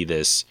see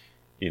this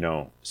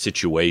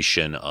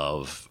situation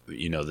of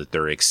that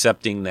they're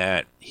accepting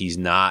that he's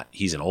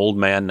an old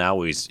man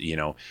now. He's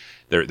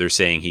They're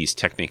saying he's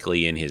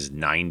technically in his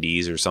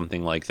 90s or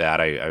something like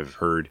that. I've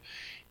heard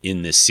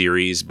in this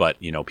series, but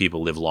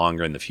people live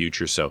longer in the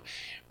future. So,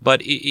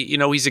 but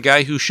he's a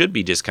guy who should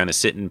be just kind of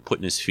sitting,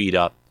 putting his feet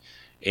up,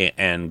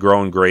 and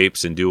growing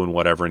grapes and doing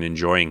whatever and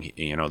enjoying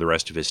the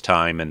rest of his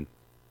time.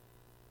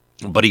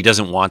 But he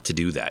doesn't want to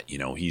do that.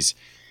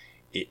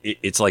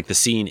 It's like the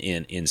scene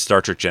in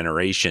Star Trek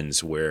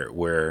Generations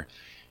where.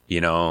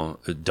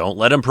 Don't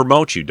let him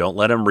promote you. Don't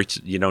let him,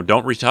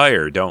 don't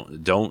retire.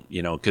 Don't,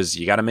 because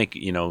you got to make,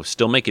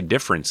 still make a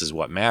difference is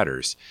what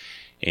matters.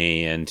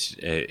 And,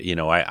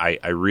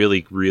 I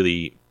really,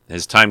 really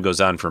as time goes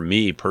on, for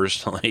me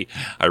personally,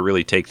 I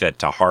really take that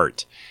to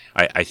heart.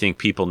 I think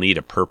people need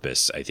a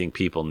purpose. I think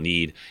people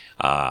need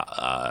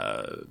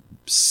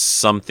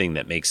something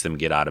that makes them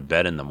get out of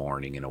bed in the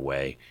morning in a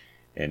way.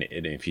 And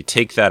if you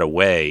take that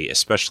away,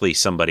 especially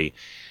somebody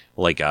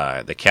like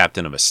the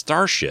captain of a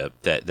starship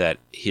that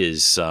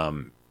his,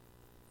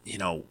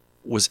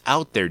 was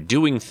out there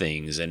doing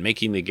things and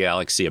making the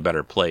galaxy a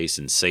better place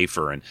and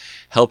safer and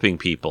helping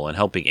people and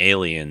helping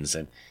aliens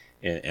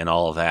and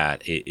all of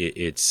that,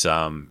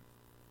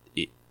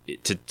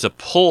 to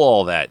pull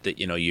all that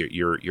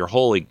your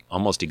whole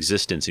almost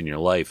existence in your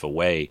life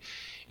away,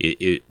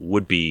 it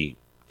would be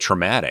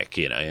traumatic,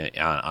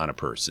 on a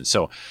person.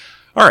 So,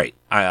 all right,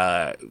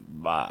 I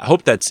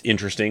hope that's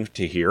interesting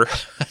to hear.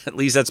 At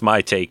least that's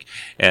my take.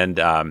 And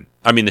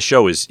the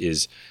show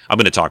is I'm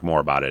going to talk more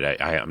about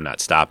it. I'm not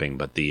stopping,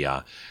 but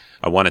I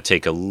want to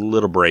take a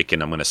little break,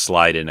 and I'm going to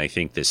slide in, I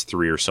think, this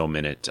 3 or so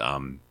minute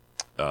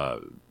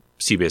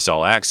CBS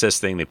All Access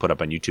thing they put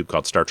up on YouTube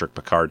called Star Trek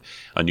Picard: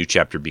 A New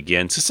Chapter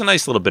Begins. It's a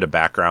nice little bit of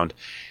background,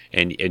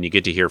 and you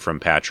get to hear from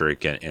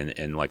Patrick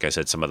and like I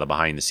said, some of the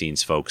behind the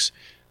scenes folks.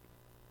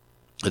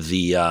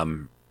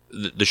 The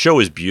show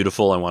is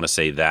beautiful. I want to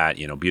say that,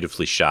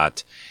 beautifully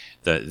shot.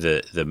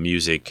 The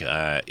music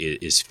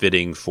is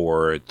fitting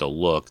for the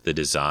look, the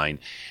design.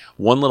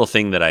 One little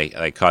thing that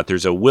I caught,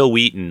 there's a Will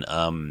Wheaton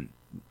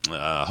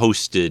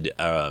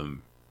hosted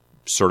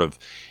sort of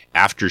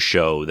after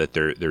show that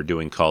they're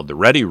doing called The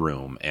Ready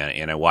Room,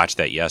 and I watched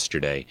that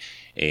yesterday.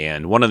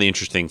 And one of the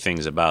interesting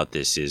things about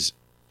this is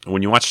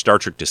when you watch Star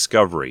Trek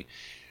Discovery,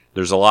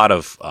 there's a lot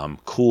of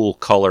cool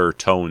color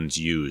tones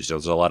used.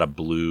 There's a lot of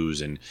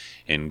blues and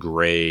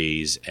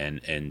grays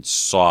and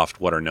soft,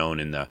 what are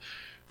known in the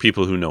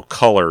people who know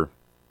color,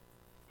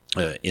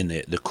 in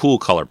the cool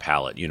color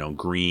palette,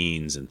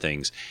 greens and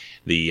things.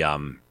 The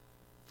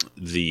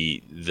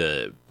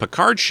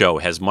Picard show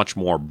has much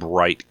more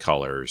bright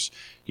colors,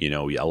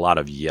 a lot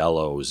of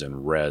yellows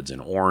and reds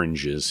and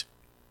oranges,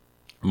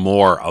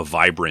 more a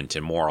vibrant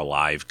and more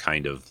alive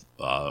kind of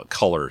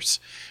colors,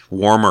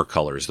 warmer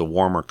colors. The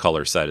warmer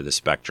color side of the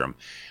spectrum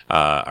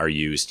are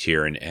used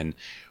here. And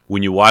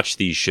when you watch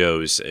these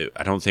shows,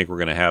 I don't think we're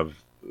going to have,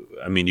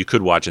 you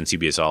could watch on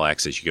CBS All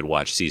Access, you could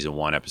watch season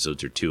 1,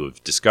 episodes or 2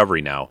 of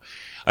Discovery now.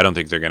 I don't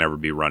think they're going to ever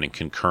be running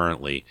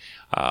concurrently.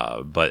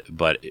 But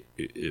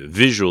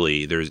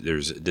visually,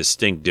 there's a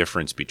distinct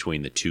difference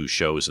between the two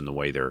shows and the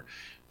way they're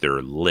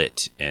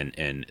lit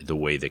and the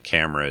way the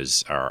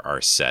cameras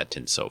are set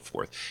and so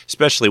forth.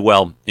 Especially,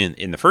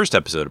 in the first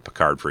episode of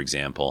Picard, for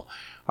example,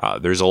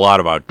 there's a lot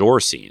of outdoor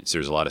scenes.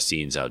 There's a lot of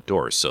scenes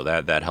outdoors, so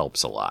that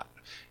helps a lot.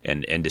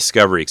 And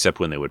Discovery,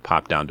 except when they would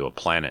pop down to a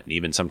planet, and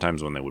even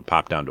sometimes when they would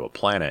pop down to a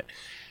planet,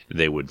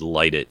 they would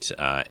light it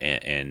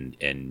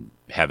and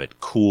have it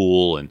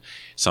cool, and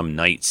some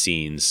night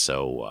scenes.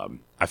 So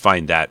I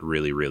find that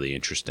really, really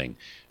interesting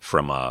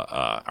from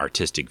a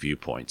artistic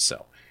viewpoint.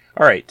 So,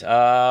 all right,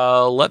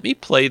 let me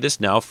play this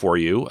now for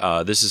you.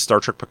 This is Star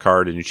Trek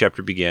Picard: A New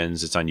Chapter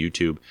Begins. It's on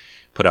YouTube,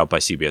 put out by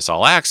CBS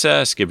All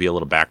Access. Give you a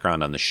little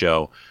background on the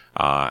show,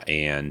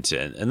 and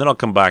then I'll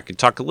come back and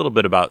talk a little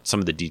bit about some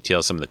of the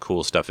details, some of the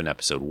cool stuff in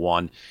episode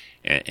 1,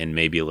 and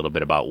maybe a little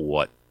bit about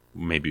what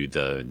maybe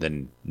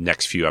the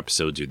next few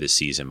episodes of this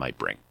season might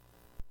bring.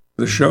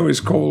 The show is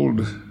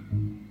called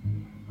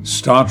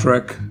Star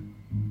Trek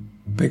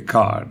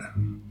Picard.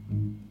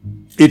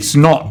 It's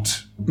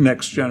not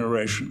Next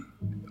Generation.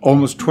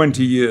 Almost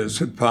 20 years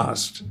had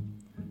passed.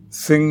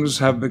 Things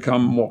have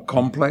become more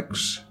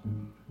complex.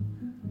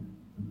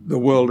 The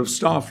world of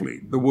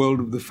Starfleet, the world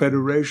of the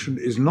Federation,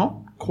 is not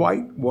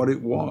quite what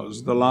it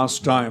was the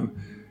last time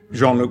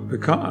Jean-Luc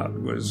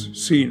Picard was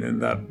seen in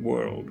that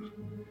world.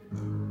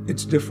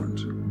 It's different,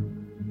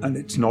 and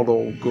it's not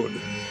all good.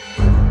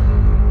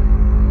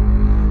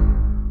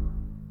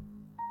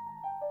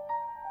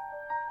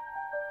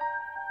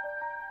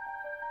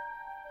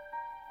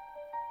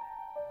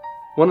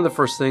 One of the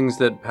first things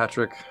that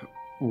Patrick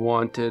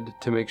wanted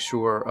to make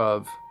sure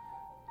of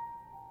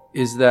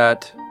is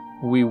that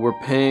we were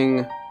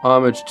paying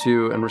homage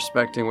to and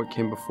respecting what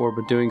came before,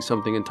 but doing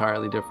something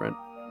entirely different.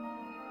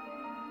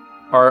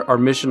 Our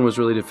mission was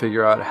really to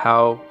figure out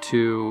how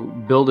to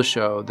build a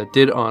show that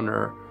did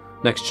honor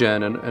Next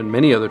Gen and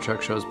many other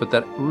Trek shows, but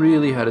that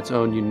really had its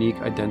own unique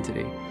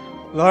identity.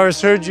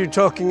 Lars heard you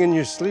talking in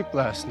your sleep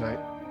last night.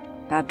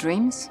 Bad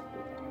dreams?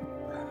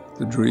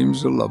 The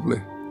dreams are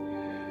lovely.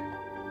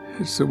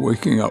 It's the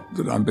waking up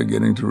that I'm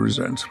beginning to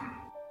resent.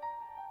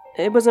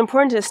 It was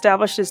important to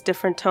establish this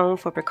different tone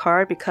for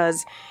Picard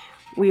because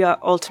we are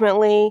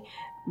ultimately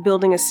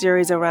building a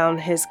series around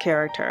his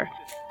character.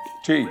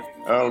 Tea,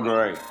 Earl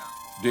Grey,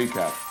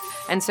 decaf.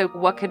 And so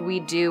what could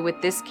we do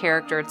with this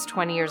character, it's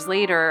 20 years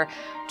later,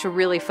 to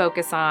really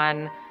focus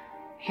on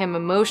him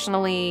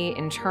emotionally,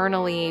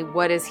 internally,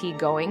 what is he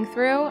going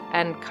through?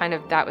 And kind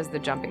of that was the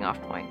jumping off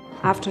point.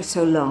 After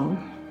so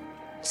long,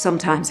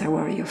 sometimes I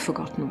worry you've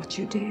forgotten what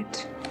you did.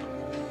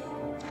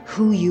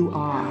 Who you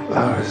are.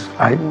 Lars,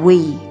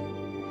 We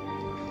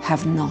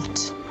have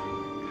not.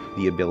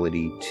 The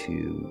ability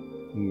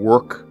to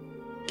work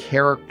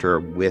character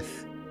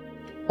with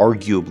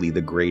arguably the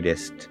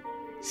greatest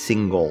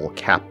single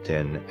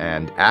captain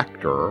and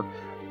actor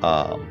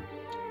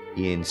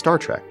in Star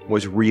Trek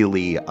was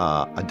really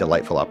a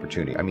delightful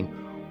opportunity. I mean,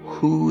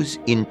 whose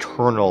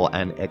internal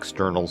and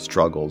external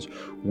struggles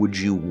would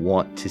you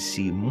want to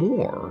see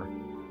more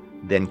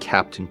than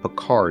Captain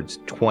Picard's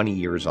 20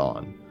 years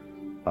on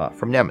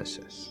from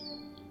Nemesis?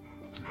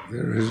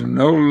 There is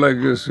no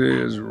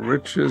legacy as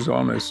rich as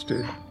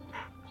honesty.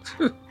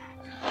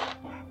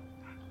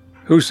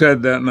 Who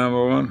said that,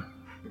 number one?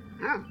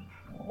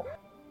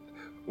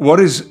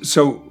 What is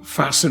so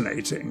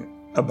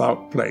fascinating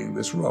about playing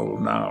this role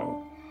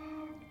now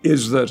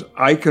is that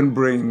I can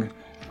bring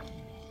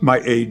my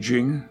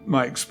aging,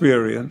 my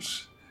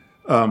experience,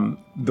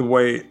 the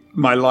way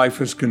my life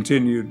has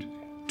continued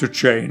to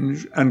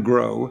change and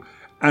grow,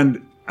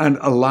 and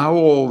allow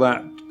all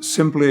that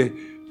simply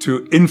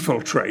to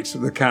infiltrate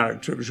the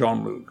character of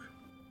Jean-Luc.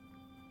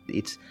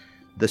 It's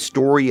the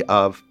story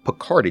of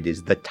Picard. It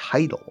is the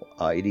title.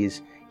 It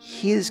is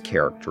his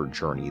character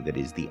journey that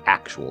is the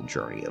actual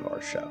journey of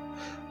our show.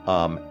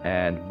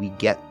 And we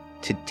get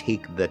to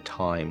take the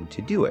time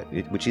to do it,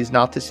 which is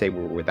not to say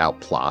we're without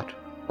plot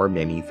or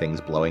many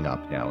things blowing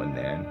up now and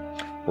then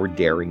or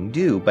daring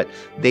do, but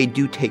they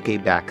do take a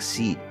back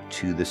seat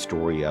to the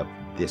story of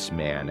this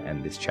man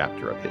and this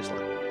chapter of his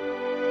life.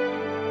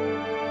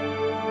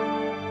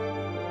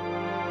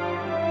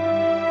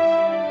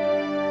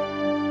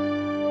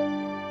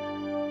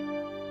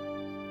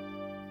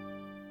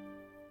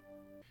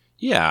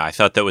 Yeah, I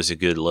thought that was a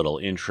good little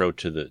intro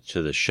to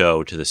the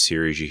show, to the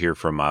series. You hear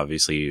from,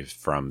 obviously,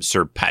 from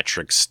Sir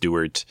Patrick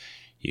Stewart.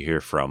 You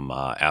hear from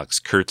Alex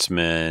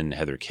Kurtzman,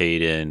 Heather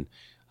Caden.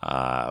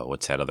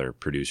 What's that other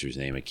producer's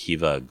name?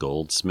 Akiva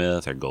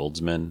Goldsmith or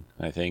Goldsman,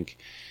 I think.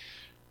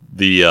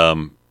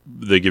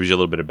 That gives you a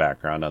little bit of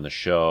background on the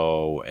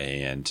show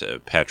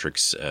and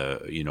Patrick's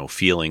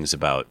feelings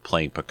about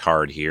playing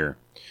Picard here,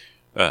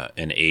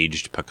 an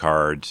aged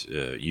Picard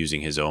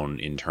using his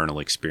own internal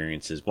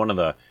experiences. One of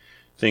the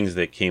things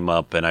that came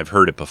up, and I've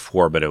heard it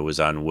before, but it was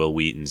on Will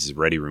Wheaton's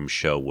Ready Room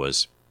show,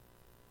 was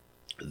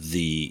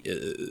the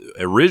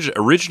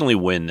originally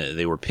when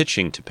they were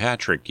pitching to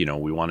Patrick,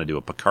 we want to do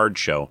a Picard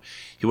show,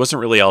 he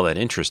wasn't really all that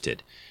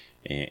interested.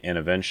 And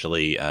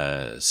eventually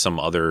some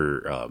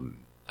other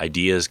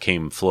ideas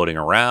came floating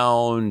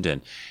around,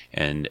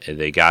 and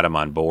they got him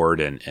on board,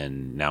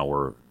 and now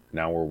we're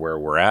where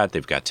we're at.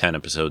 They've got 10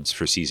 episodes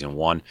for season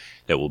 1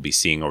 that we'll be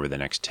seeing over the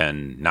next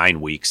 9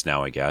 weeks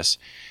now, I guess.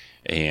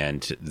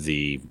 And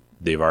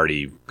they've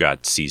already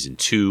got season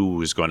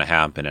 2 is going to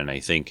happen. And I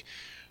think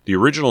the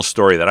original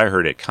story that I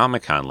heard at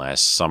Comic-Con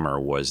last summer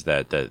was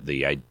that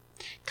the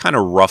kind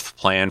of rough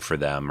plan for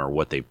them, or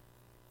what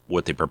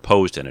they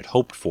proposed and had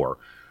hoped for,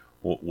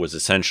 was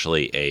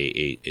essentially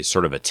a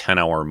sort of a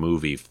 10-hour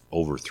movie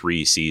over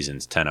 3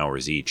 seasons, 10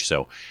 hours each.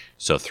 So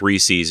 3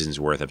 seasons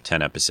worth of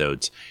 10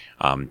 episodes,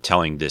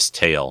 telling this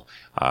tale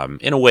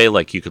in a way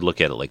like you could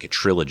look at it like a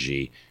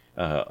trilogy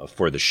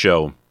for the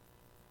show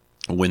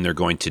when they're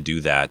going to do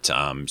that.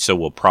 So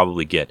we'll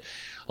probably get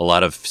a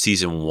lot of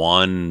season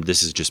 1.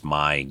 This is just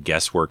my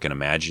guesswork and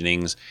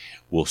imaginings.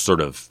 We'll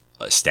sort of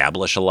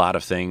establish a lot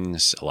of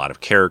things, a lot of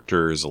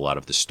characters, a lot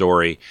of the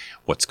story,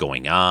 what's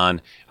going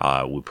on.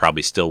 We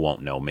probably still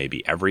won't know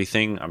maybe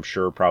everything. I'm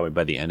sure probably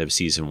by the end of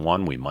season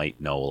 1 we might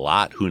know a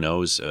lot. Who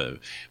knows?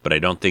 But I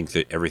don't think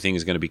that everything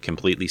is going to be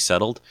completely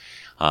settled.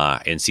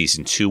 In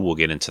season 2 we'll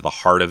get into the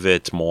heart of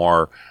it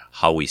more,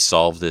 how we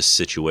solve this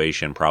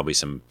situation. Probably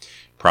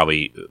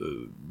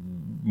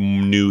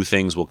new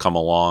things will come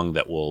along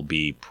that will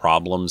be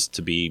problems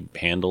to be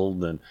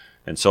handled and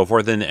so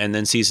forth. And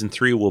then season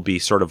 3 will be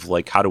sort of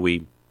like, how do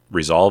we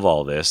resolve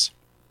all this?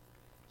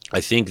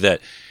 I think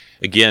that,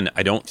 again,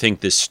 I don't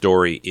think this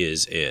story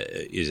is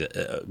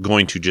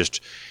going to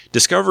just...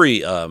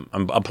 Discovery,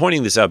 I'm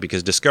pointing this out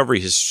because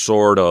Discovery has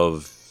sort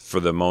of, for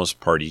the most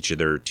part, each of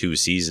their 2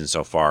 seasons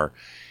so far,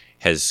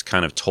 has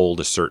kind of told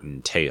a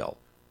certain tale,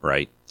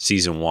 right?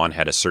 Season 1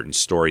 had a certain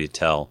story to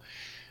tell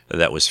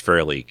that was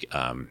fairly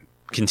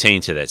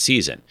contained to that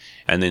season,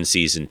 and then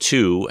season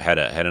 2 had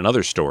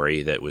another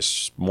story that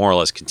was more or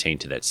less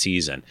contained to that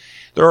season.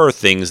 There are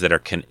things that are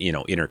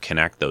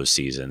interconnect those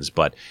seasons,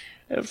 but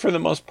for the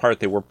most part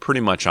they were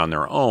pretty much on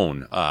their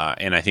own.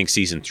 And I think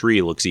season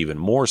 3 looks even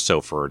more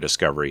so for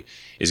Discovery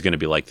is going to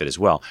be like that as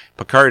well.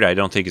 Picard, I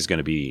don't think is going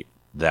to be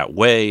that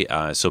way.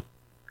 So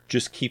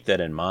just keep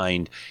that in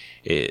mind.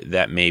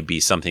 That may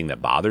be something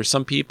that bothers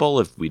some people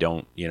if we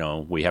don't,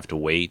 we have to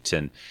wait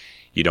and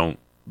you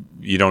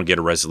don't get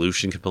a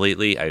resolution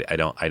completely. I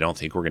don't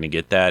think we're going to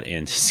get that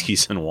in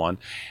season 1.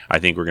 I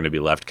think we're going to be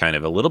left kind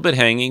of a little bit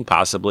hanging,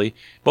 possibly,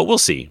 but we'll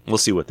see. We'll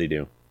see what they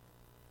do.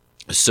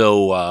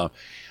 So,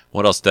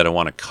 what else did I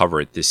want to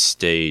cover at this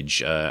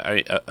stage?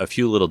 A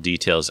few little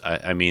details.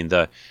 I mean,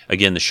 the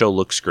show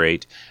looks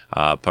great.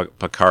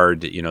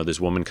 Picard, this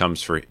woman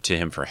comes to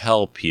him for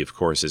help. He, of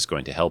course, is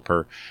going to help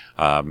her.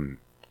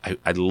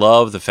 I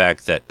love the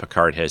fact that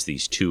Picard has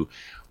these 2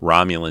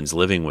 Romulans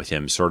living with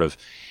him, sort of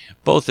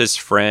both as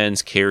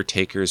friends,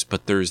 caretakers,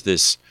 but there's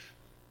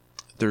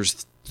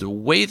the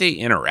way they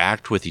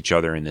interact with each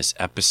other in this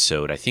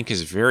episode, I think,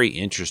 is very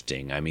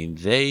interesting. I mean,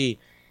 they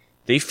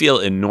feel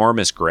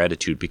enormous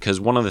gratitude because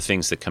one of the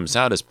things that comes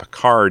out is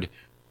Picard,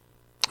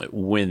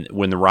 when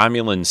the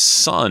Romulan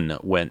sun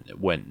went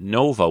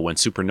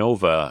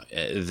supernova,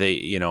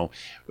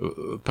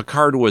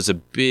 Picard was a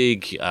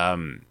big,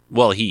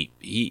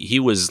 he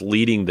was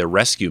leading the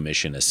rescue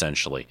mission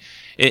essentially.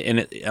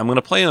 I'm going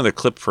to play another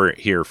clip for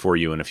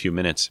you in a few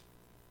minutes.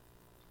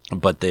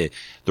 But the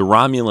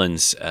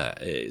Romulans,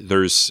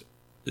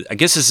 I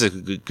guess this is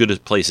as good a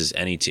place as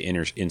any to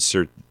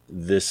insert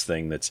this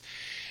thing that's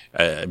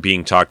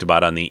being talked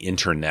about on the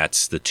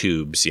internets, the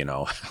tubes,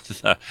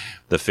 the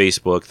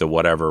Facebook, the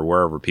whatever,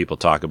 wherever people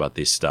talk about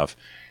this stuff.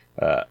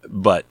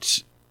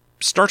 But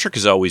Star Trek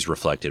has always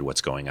reflected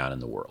what's going on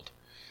in the world.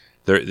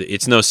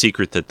 It's no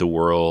secret that the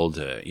world,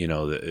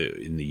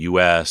 in the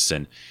U.S.,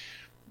 and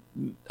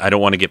I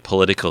don't want to get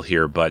political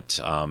here, but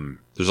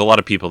there's a lot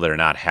of people that are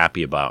not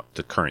happy about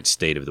the current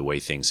state of the way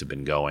things have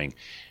been going.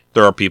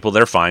 There are people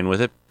that are fine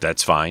with it.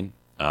 That's fine.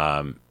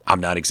 I'm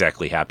not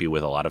exactly happy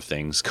with a lot of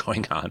things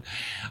going on.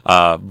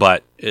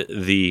 But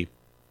the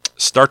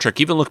Star Trek,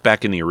 even look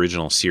back in the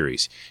original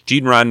series,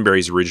 Gene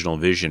Roddenberry's original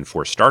vision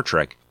for Star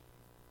Trek,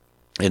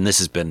 and this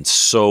has been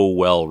so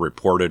well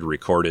reported,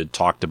 recorded,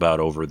 talked about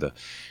over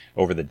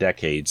the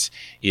decades,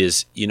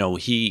 is,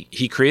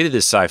 he created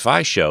this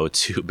sci-fi show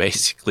to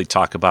basically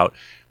talk about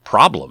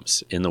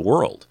problems in the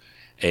world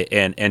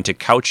and to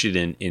couch it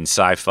in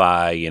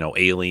sci-fi,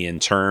 alien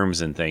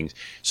terms and things,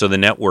 so the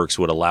networks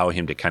would allow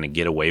him to kind of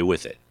get away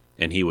with it.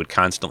 And he would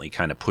constantly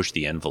kind of push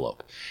the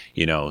envelope,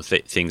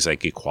 things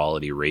like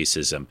equality,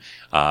 racism,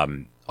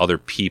 other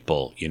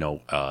people,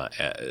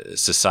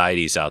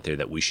 societies out there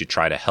that we should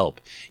try to help,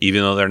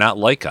 even though they're not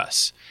like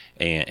us.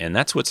 And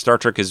that's what Star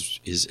Trek is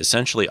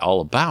essentially all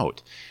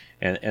about.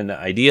 And the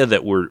idea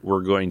that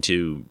we're going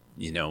to,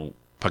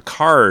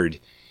 Picard,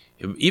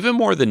 even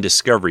more than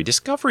Discovery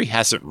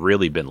hasn't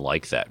really been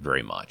like that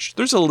very much.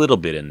 There's a little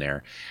bit in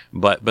there,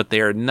 but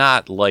they are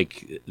not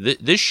like,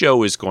 this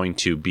show is going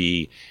to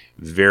be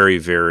very,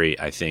 very,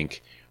 I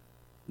think,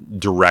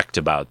 direct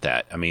about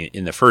that. I mean,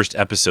 in the first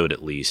episode,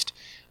 at least,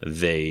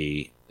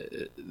 there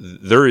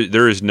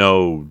is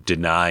no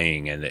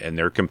denying, and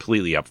they're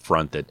completely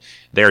upfront that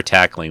they're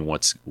tackling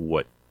what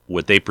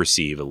they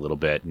perceive a little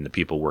bit, and the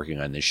people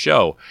working on this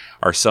show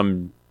are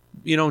some,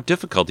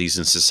 difficulties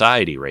in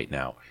society right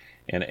now.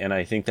 And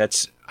I think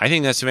that's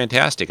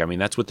fantastic. I mean,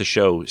 that's what the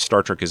show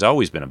Star Trek has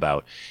always been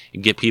about.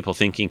 Get people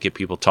thinking, get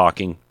people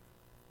talking.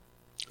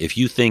 If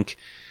you think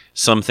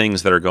some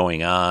things that are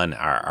going on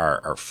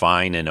are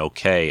fine and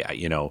okay,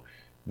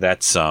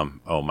 that's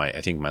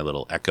I think my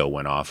little echo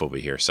went off over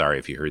here. Sorry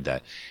if you heard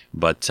that.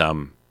 But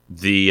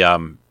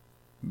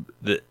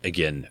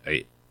again,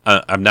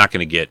 I'm not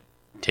going to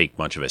take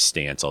much of a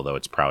stance, although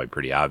it's probably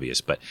pretty obvious,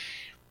 but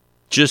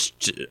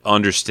just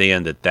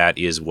understand that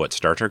is what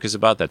Star Trek is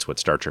about. That's what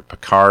Star Trek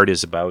Picard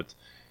is about.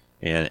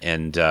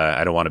 And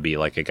I don't want to be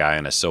like a guy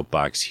on a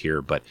soapbox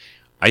here, but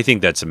I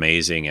think that's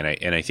amazing.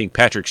 And I think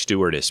Patrick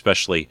Stewart,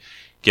 especially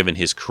given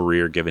his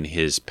career, given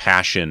his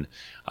passion,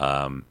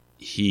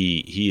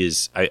 he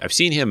is. I've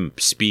seen him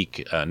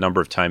speak a number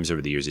of times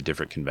over the years at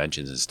different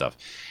conventions and stuff,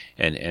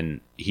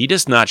 and he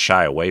does not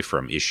shy away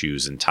from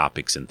issues and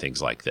topics and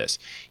things like this.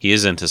 He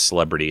is into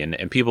celebrity,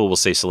 and people will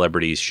say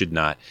celebrities should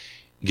not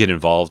get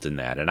involved in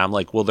that, and I'm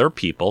like, well, they're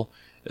people.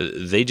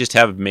 They just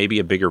have maybe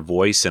a bigger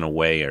voice in a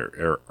way,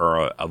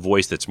 or a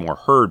voice that's more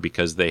heard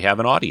because they have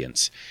an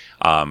audience.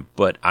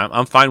 But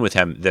I'm fine with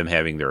them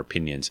having their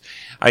opinions.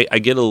 I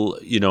get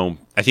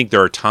I think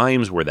there are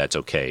times where that's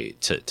okay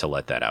to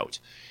let that out.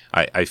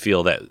 I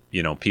feel that,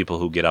 people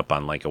who get up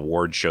on like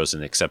award shows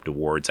and accept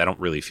awards, I don't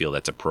really feel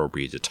that's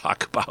appropriate to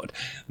talk about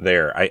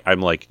there.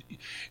 I'm like,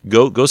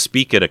 go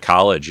speak at a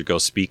college or go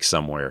speak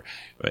somewhere.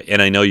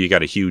 And I know you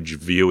got a huge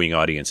viewing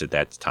audience at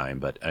that time,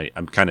 but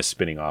I'm kind of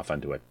spinning off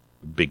onto a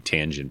big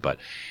tangent. But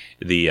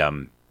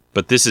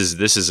but this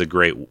is a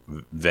great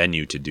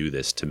venue to do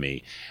this to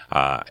me.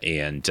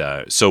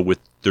 So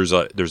there's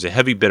a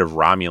heavy bit of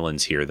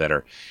Romulans here that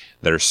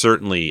are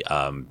certainly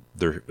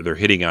they're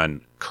hitting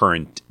on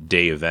current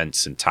day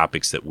events and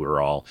topics that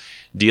we're all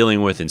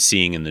dealing with and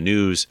seeing in the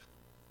news.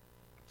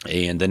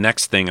 And the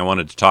next thing I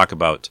wanted to talk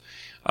about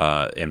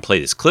and play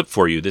this clip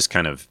for you, this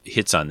kind of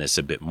hits on this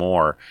a bit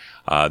more.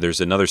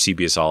 There's another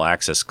CBS All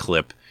Access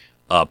clip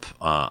up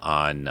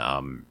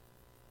on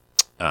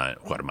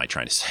what am I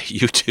trying to say?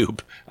 YouTube,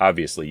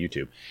 obviously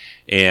YouTube,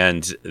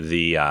 and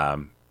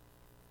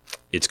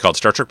it's called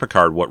Star Trek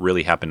Picard: What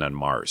Really Happened on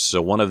Mars.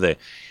 So one of the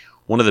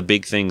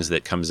big things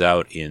that comes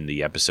out in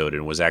the episode,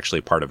 and was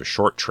actually part of a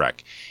short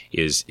trek,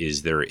 is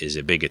there is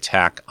a big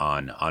attack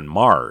on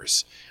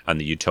Mars, on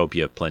the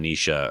Utopia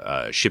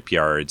Planitia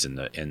shipyards and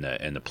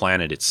the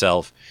planet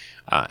itself,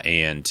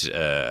 and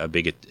a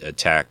big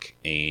attack.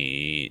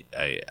 I'm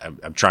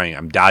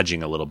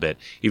dodging a little bit,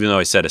 even though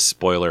I said a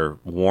spoiler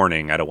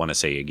warning. I don't want to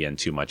say again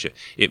too much.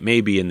 It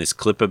may be in this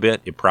clip a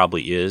bit. It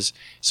probably is.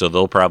 So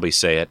they'll probably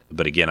say it.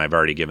 But again, I've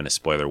already given a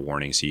spoiler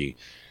warning, so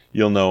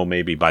you'll know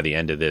maybe by the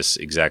end of this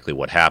exactly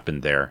what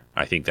happened there.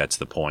 I think that's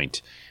the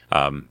point.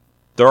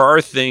 There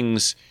are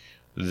things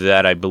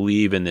that I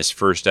believe in this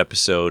first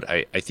episode.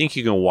 I think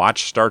you can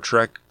watch Star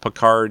Trek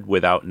Picard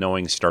without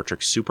knowing Star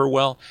Trek super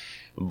well,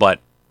 but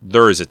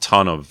there is a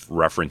ton of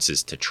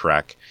references to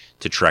Trek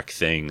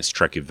things,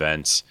 Trek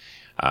events,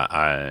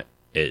 that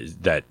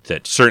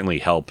certainly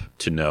help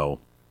to know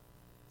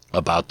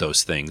about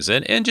those things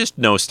and just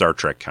know Star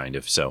Trek kind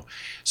of. So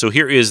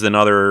here is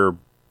another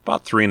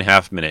about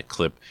 3.5 minute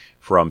clip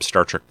from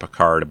Star Trek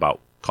Picard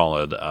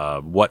called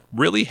What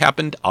Really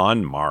Happened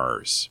on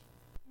Mars.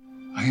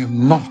 I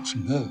am not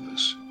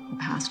nervous. The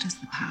past is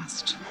the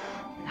past.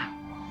 Now,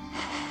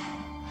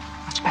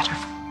 much better.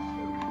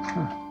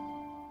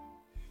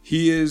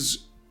 He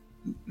is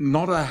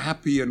not a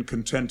happy and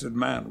contented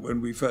man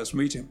when we first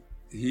meet him.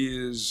 He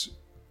is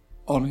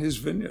on his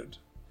vineyard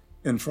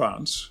in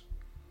France,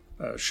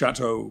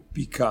 Chateau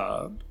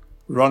Picard,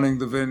 running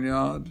the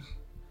vineyard,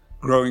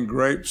 growing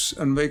grapes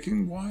and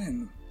making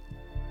wine.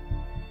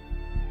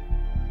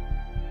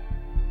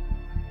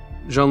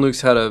 Jean-Luc's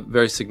had a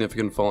very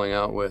significant falling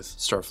out with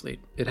Starfleet.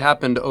 It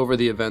happened over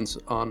the events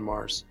on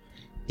Mars.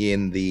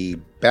 In the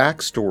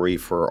backstory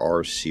for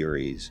our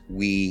series,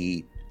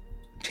 we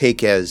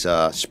take as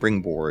a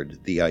springboard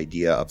the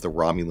idea of the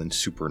Romulan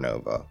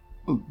supernova.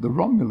 The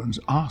Romulans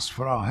asked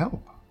for our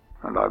help,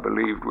 and I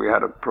believed we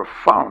had a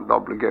profound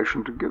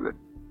obligation to give it.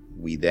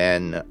 We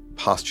then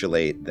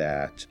postulate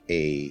that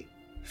a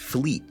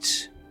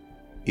fleet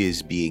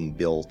is being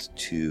built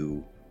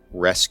to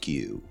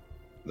rescue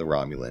the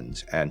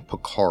Romulans, and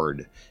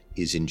Picard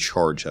is in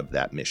charge of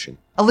that mission.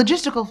 A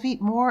logistical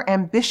feat more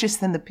ambitious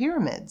than the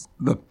pyramids.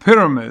 The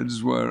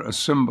pyramids were a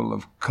symbol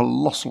of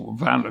colossal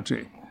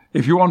vanity.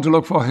 If you want to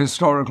look for a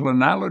historical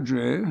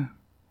analogy,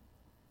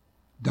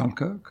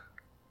 Dunkirk.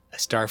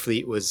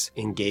 Starfleet was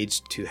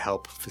engaged to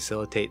help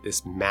facilitate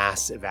this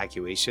mass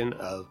evacuation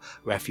of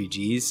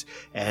refugees,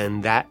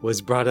 and that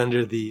was brought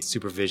under the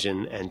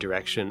supervision and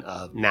direction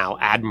of now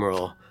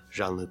Admiral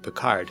Jean-Luc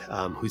Picard,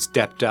 who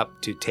stepped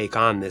up to take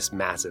on this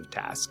massive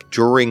task.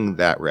 During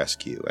that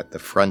rescue, at the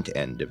front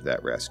end of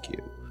that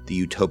rescue, the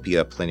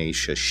Utopia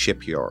Planitia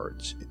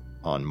shipyards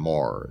on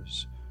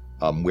Mars,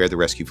 where the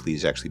rescue fleet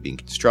is actually being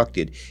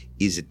constructed,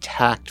 is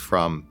attacked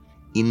from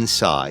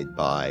inside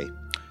by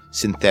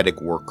synthetic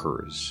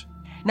workers.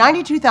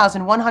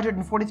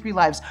 92,143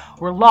 lives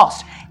were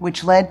lost,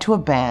 which led to a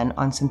ban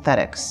on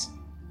synthetics.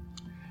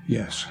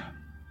 Yes.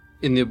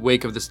 In the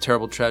wake of this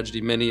terrible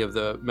tragedy, many of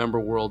the member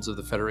worlds of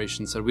the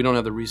Federation said, we don't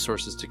have the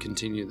resources to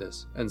continue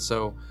this. And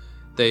so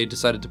they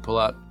decided to pull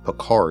out.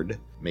 Picard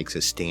makes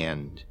a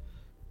stand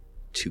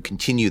to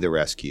continue the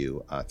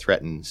rescue,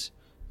 threatens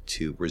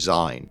to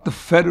resign. The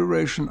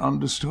Federation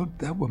understood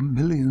there were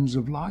millions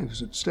of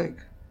lives at stake.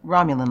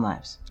 Romulan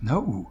lives.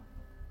 No.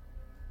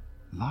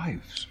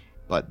 Lives.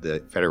 But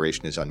the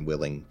Federation is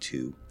unwilling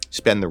to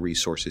spend the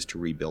resources to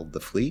rebuild the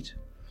fleet.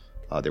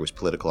 There was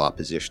political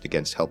opposition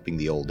against helping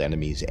the old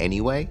enemies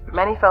anyway.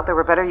 Many felt there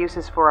were better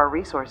uses for our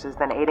resources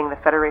than aiding the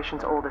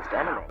Federation's oldest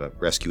enemy. But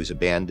rescue is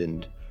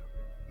abandoned.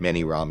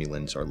 Many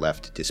Romulans are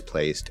left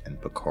displaced, and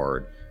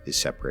Picard is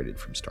separated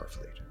from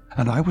Starfleet.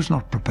 And I was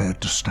not prepared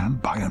to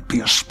stand by and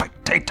be a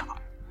spectator.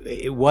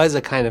 It was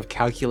a kind of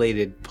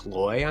calculated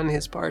ploy on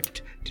his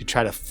part to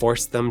try to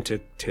force them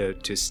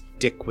to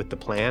stick with the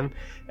plan,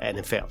 and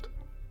it failed.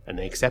 And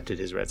they accepted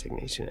his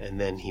resignation, and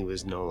then he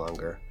was no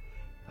longer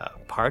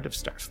part of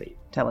Starfleet.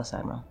 Tell us,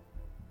 Admiral.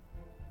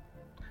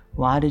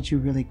 Why did you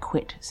really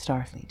quit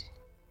Starfleet?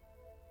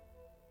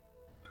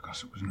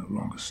 Because it was no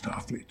longer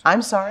Starfleet.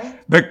 I'm sorry?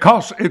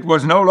 Because it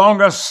was no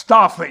longer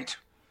Starfleet.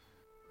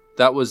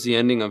 That was the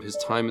ending of his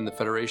time in the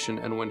Federation,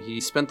 and when he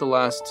spent the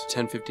last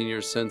 10, 15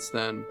 years since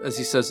then, as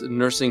he says,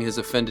 nursing his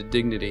offended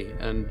dignity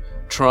and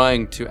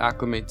trying to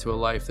acclimate to a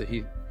life that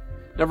he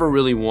never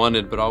really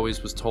wanted but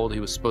always was told he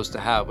was supposed to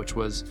have, which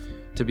was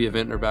to be a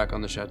vintner back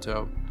on the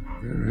chateau.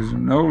 There is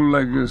no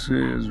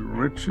legacy as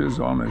rich as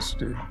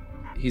honesty.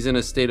 He's in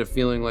a state of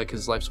feeling like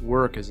his life's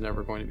work is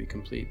never going to be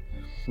complete,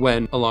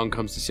 when along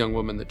comes this young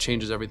woman that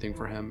changes everything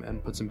for him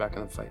and puts him back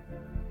in the fight.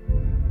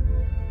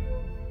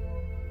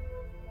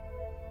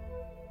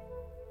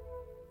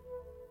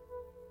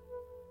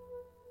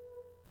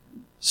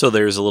 So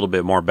there's a little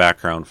bit more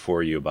background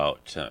for you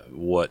about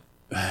what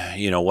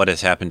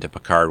has happened to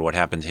Picard, what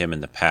happened to him in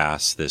the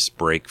past, this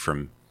break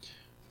from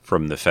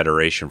the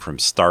Federation, from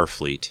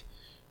Starfleet.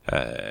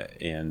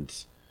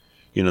 And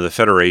the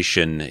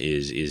Federation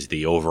is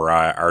the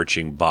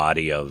overarching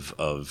body of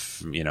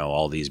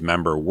all these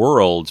member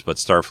worlds, but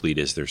Starfleet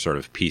is their sort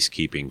of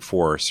peacekeeping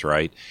force,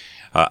 right?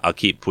 I'll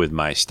keep with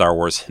my Star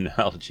Wars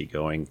analogy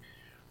going.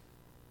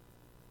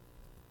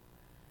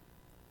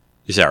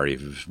 Sorry,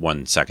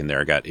 1 second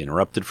there, I got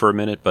interrupted for a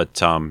minute, but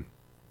so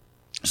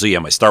yeah,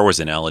 my Star Wars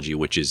analogy,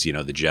 which is, the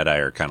Jedi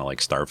are kind of like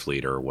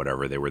Starfleet or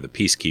whatever. They were the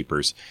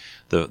peacekeepers,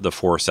 the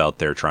force out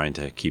there trying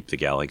to keep the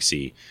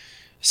galaxy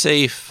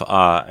safe,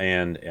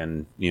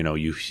 and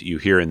you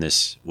hear in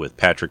this with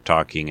Patrick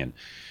talking and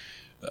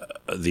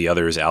the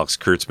others, Alex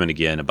Kurtzman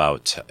again,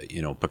 about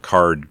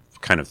Picard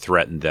kind of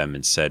threatened them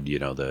and said,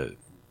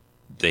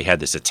 they had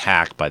this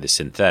attack by the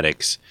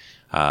synthetics,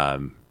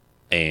 and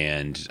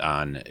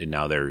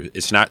now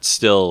it's not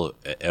still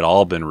at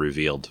all been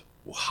revealed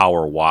how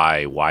or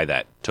why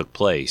that took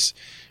place,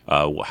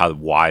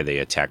 why they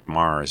attacked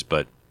Mars.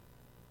 But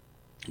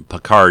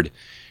Picard,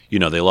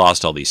 they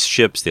lost all these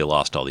ships, they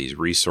lost all these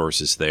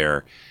resources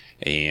there,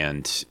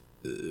 and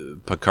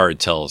Picard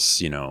tells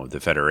the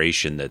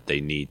Federation that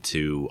they need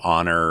to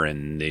honor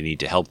and they need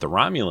to help the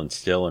Romulans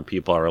still, and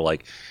people are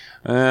like,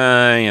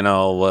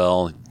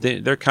 well,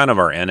 they're kind of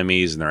our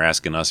enemies and they're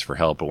asking us for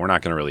help, but we're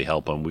not going to really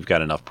help them. We've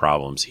got enough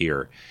problems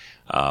here.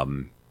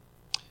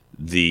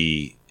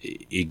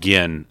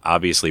 Again,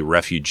 obviously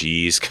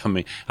refugees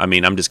coming. I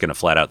mean, I'm just going to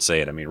flat out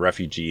say it. I mean,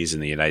 refugees in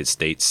the United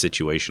States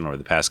situation over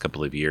the past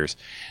couple of years,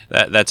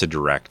 that's a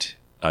direct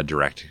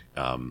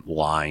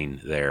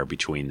line there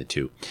between the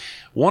two.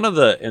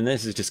 And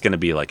this is just going to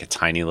be like a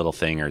tiny little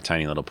thing or a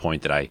tiny little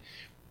point that I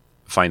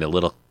find just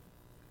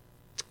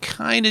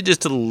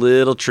a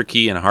little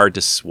tricky and hard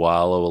to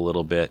swallow a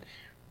little bit.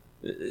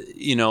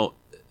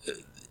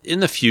 In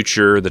the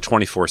future, the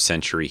 24th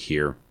century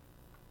here,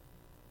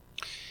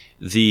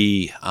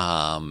 the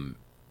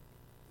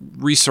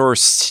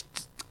resource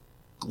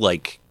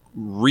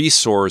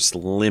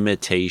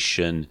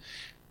limitation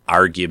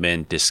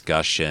argument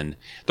discussion,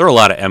 there are a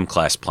lot of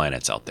M-class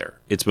planets out there.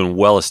 It's been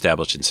well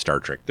established in Star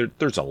Trek.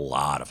 There's a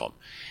lot of them,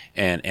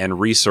 and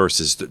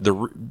resources.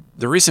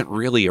 There isn't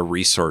really a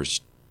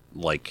resource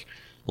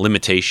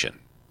limitation.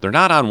 They're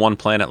not on one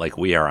planet like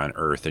we are on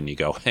Earth, and you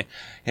go,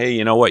 hey,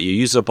 you know what? You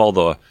use up all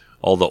the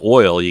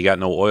oil, you got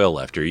no oil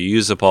left, or you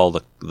use up all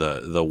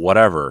the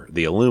whatever,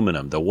 the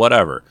aluminum, the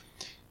whatever.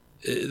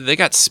 They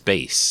got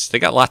space. They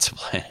got lots of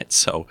planets.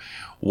 So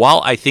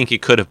while I think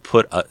it could have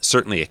put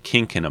certainly a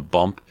kink and a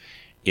bump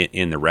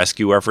in the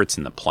rescue efforts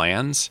and the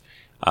plans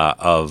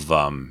of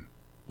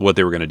what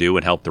they were going to do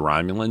and help the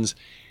Romulans,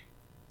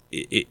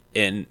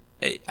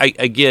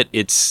 I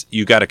get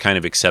you got to kind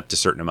of accept a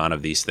certain amount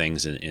of these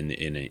things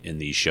in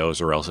these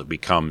shows, or else it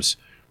becomes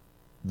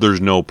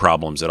there's no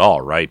problems at all,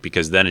 right?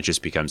 Because then it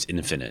just becomes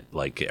infinite,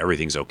 like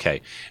everything's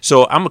okay.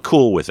 So I'm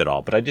cool with it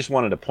all, but I just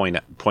wanted to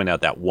point out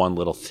that one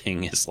little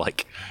thing is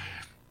like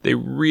they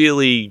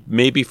really,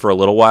 maybe for a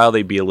little while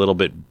they'd be a little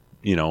bit,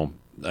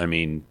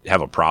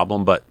 have a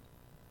problem, but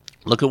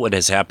look at what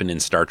has happened in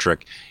Star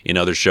Trek, in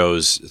other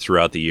shows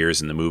throughout the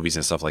years, in the movies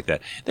and stuff like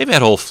that. They've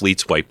had whole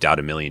fleets wiped out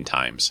a million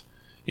times.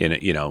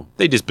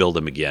 They just build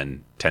them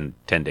again 10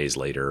 days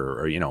later,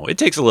 or, it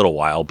takes a little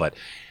while, but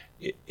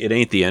it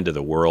ain't the end of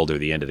the world or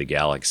the end of the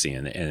galaxy.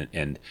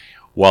 And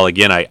while,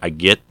 again, I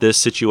get this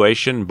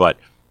situation, but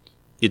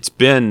it's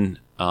been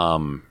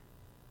one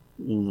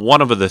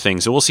of the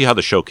things, and we'll see how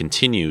the show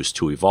continues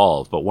to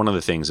evolve, but one of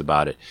the things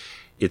about it,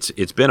 it's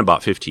been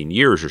about 15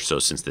 years or so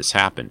since this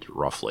happened,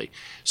 roughly.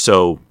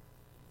 So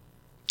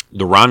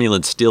the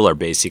Romulans still are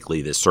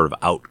basically this sort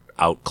of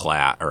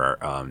outclass.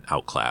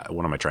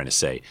 What am I trying to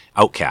say?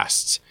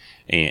 Outcasts,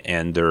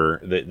 and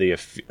they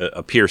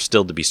appear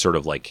still to be sort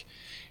of like,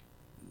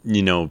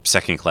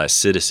 second-class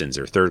citizens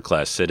or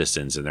third-class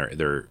citizens, and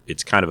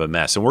it's kind of a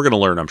mess. And we're going to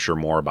learn, I'm sure,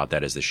 more about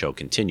that as the show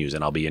continues,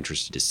 and I'll be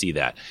interested to see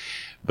that.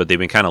 But they've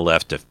been kind of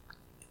left to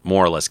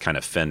more or less kind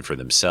of fend for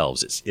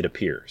themselves. It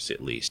appears,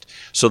 at least.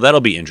 So that'll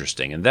be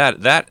interesting, and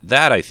that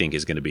I think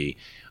is going to be.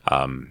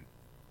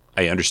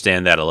 I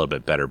understand that a little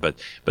bit better, but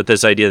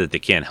this idea that they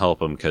can't help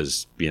them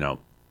because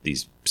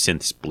these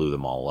synths blew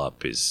them all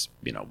up is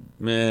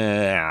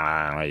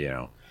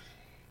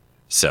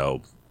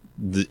So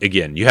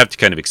again, you have to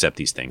kind of accept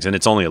these things, and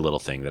it's only a little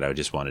thing that I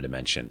just wanted to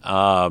mention.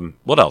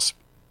 What else?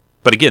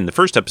 But again, the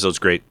first episode's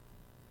great.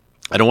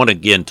 I don't want to,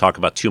 again, talk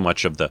about too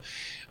much of the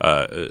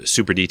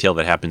super detail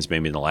that happens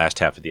maybe in the last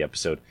half of the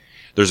episode.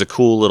 There's a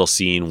cool little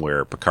scene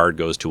where Picard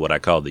goes to what I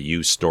call the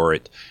You Store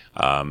It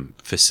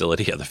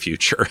facility of the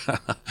future,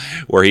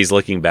 where he's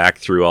looking back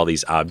through all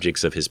these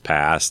objects of his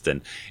past.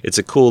 And it's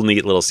a cool,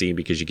 neat little scene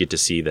because you get to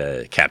see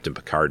the Captain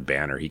Picard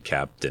banner he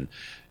kept and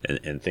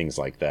things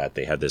like that.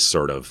 They had this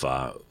sort of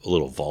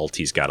little vault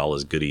he's got all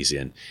his goodies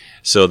in.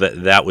 So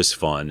that was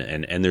fun.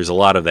 And there's a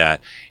lot of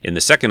that. In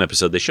the second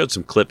episode, they showed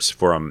some clips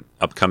from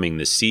upcoming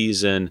this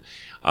season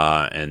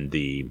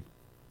and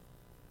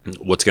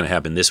what's going to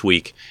happen this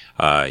week.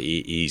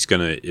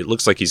 It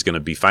looks like he's going to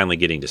be finally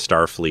getting to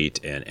Starfleet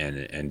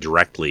and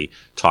directly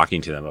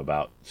talking to them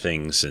about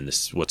things and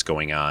what's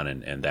going on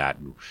and that.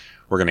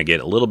 We're going to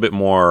get a little bit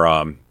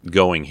more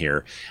going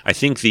here. I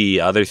think the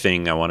other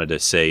thing I wanted to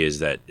say is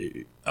that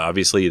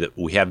obviously that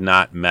we have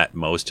not met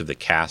most of the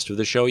cast of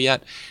the show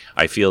yet.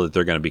 I feel that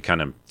they're going to be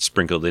kind of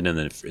sprinkled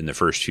in the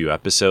first few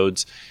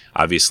episodes.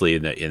 Obviously,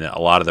 in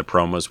a lot of the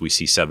promos, we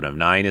see Seven of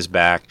Nine is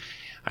back.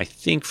 I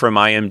think from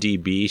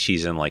IMDb,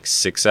 she's in like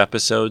 6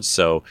 episodes,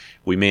 so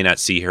we may not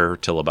see her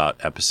till about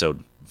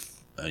episode,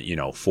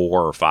 4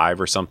 or 5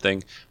 or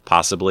something,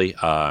 possibly.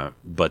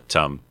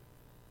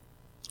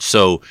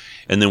 So,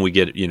 and then we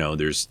get,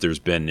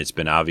 it's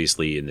been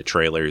obviously in the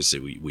trailers,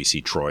 we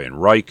see Troy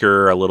and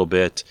Riker a little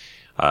bit.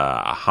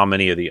 How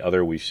many of the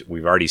other we've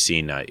already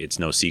seen? It's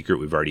no secret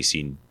we've already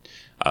seen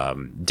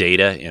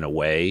Data in a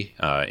way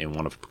in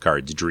one of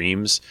Picard's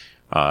dreams,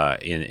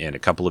 in a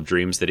couple of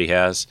dreams that he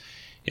has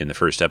in the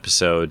first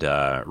episode.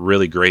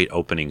 Really great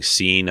opening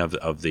scene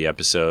of the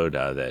episode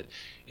that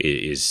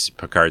is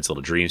Picard's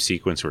little dream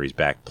sequence where he's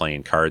back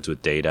playing cards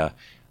with Data.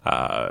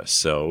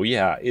 So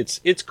yeah,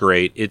 it's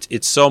great.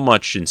 It's so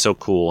much and so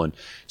cool and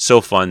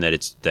so fun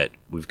that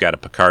we've got a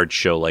Picard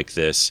show like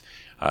this.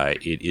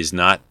 It is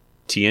not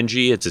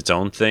TNG; it's its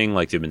own thing,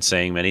 like they've been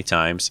saying many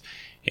times.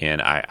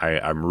 And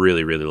I'm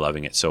really, really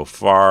loving it so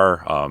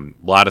far. A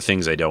lot of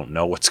things I don't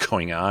know what's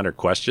going on or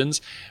questions,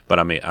 but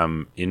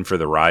I'm in for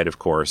the ride, of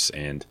course.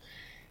 And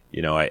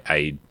you know,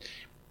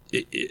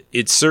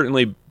 it's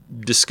certainly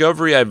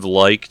Discovery. I've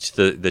liked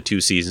the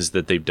 2 seasons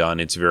that they've done.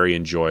 It's very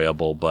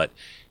enjoyable, but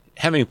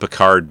having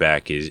Picard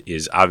back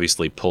is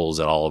obviously pulls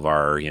at all of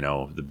our, you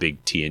know, the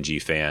big TNG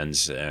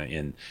fans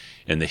in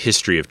the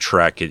history of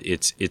Trek.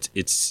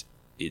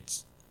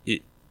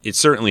 It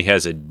certainly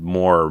has a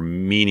more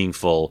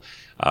meaningful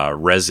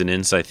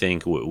resonance, I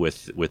think,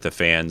 with the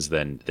fans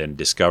than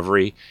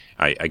Discovery.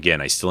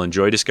 I still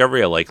enjoy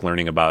Discovery. I like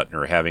learning about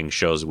or having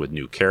shows with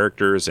new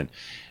characters and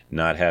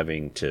not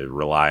having to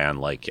rely on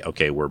like,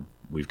 okay,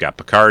 we've got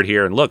Picard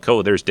here, and look,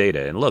 oh, there's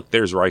Data, and look,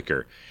 there's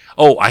Riker.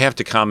 Oh, I have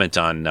to comment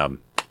on.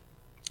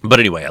 But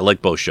anyway, I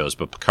like both shows,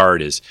 but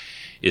Picard is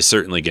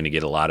certainly going to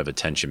get a lot of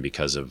attention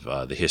because of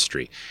the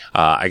history.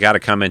 I got to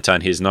comment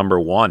on his number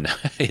one,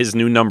 his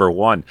new number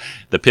one,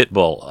 the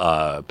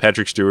Pitbull.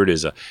 Patrick Stewart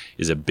is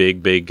a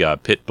big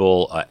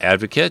Pitbull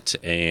advocate,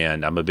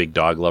 and I'm a big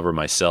dog lover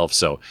myself,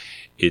 so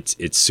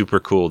it's super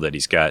cool that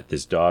he's got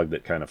this dog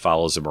that kind of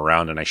follows him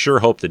around, and I sure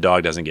hope the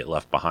dog doesn't get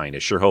left behind. I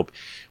sure hope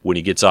when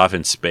he gets off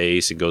in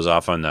space and goes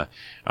off on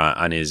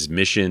his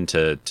mission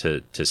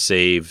to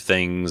save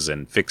things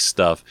and fix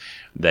stuff,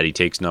 that he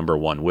takes number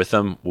one with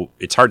him.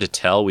 It's hard to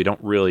tell. I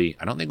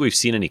don't think we've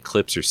seen any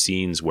clips or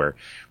scenes where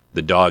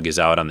the dog is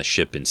out on the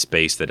ship in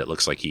space that it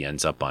looks like he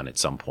ends up on at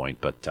some point.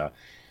 But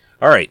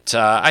all right,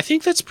 I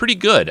think that's pretty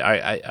good.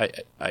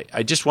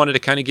 I just wanted to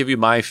kind of give you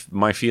my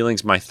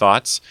feelings, my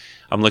thoughts.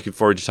 I'm looking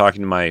forward to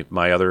talking to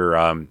my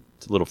other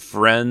little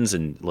friends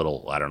and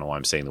I don't know why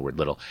I'm saying the word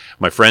little,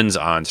 my friends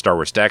on Star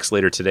Wars Stacks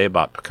later today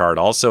about Picard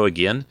also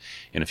again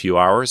in a few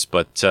hours.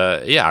 But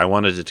yeah, I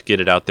wanted to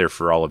get it out there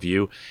for all of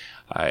you.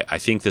 I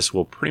think this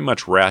will pretty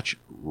much wrap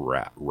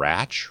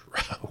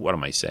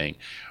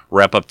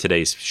up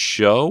today's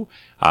show.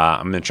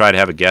 I'm going to try to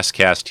have a guest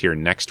cast here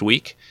next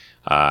week,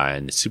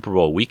 and Super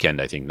Bowl weekend,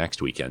 I think, next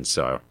weekend.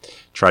 So I'll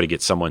try to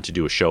get someone to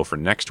do a show for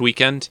next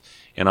weekend,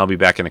 and I'll be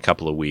back in a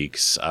couple of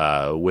weeks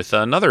with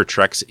another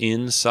Treks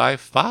in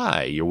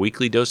Sci-Fi, your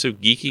weekly dose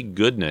of geeky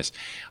goodness.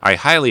 I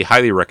highly,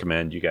 highly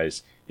recommend you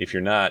guys, if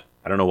you're not,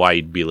 I don't know why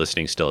you'd be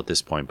listening still at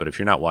this point, but if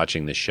you're not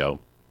watching this show,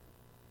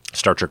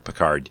 Star Trek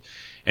Picard,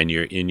 and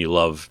you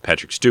love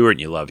Patrick Stewart and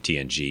you love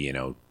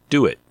TNG,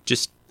 do it.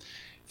 Just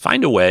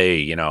find a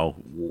way,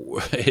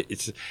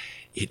 it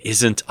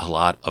isn't a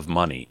lot of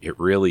money. It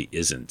really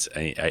isn't.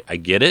 I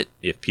get it.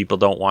 If people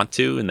don't want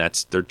to, and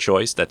that's their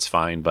choice, that's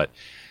fine. But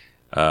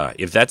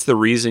if that's the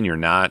reason you're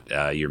not,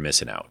 you're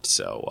missing out.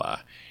 So,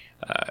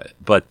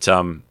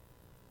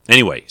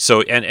 anyway,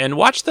 and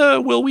watch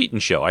the Will Wheaton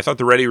show. I thought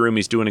the Ready Room,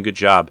 he's doing a good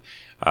job,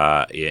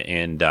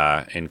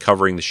 and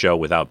covering the show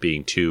without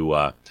being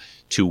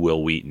too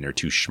Will Wheaton or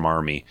too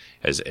schmarmy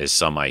as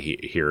some I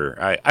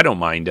hear. I don't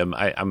mind him.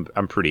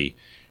 I'm pretty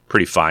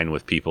fine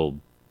with people.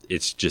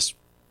 It's just,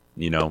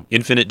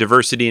 infinite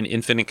diversity and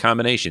infinite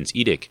combinations.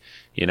 Edic,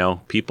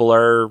 people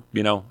are,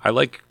 I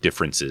like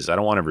differences. I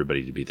don't want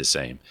everybody to be the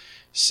same.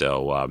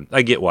 So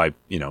I get why,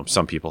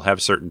 some people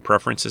have certain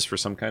preferences for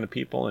some kind of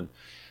people and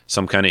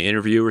some kind of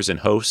interviewers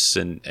and hosts,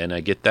 and I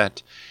get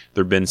that.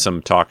 There have been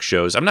some talk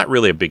shows. I'm not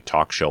really a big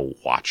talk show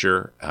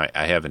watcher.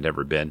 I haven't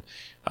ever been.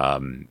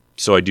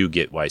 So I do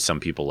get why some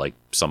people like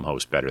some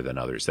hosts better than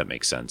others. That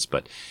makes sense.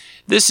 But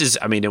this is,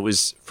 it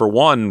was, for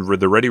one,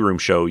 the Ready Room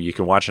show, you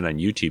can watch it on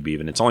YouTube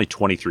even. It's only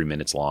 23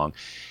 minutes long.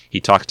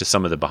 He talks to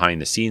some of the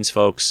behind-the-scenes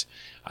folks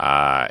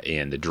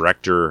and the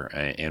director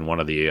and one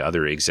of the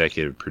other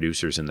executive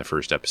producers in the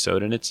first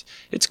episode. And it's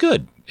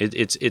good.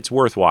 It's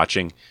worth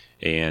watching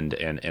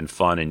and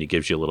fun, and it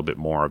gives you a little bit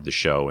more of the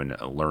show and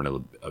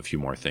learn a few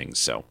more things.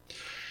 So,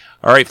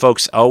 all right,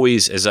 folks,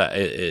 always is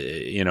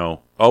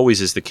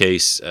the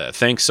case.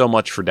 Thanks so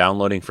much for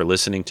downloading, for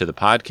listening to the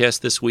podcast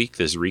this week.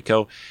 This is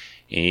Rico.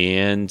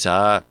 And,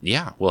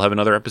 we'll have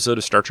another episode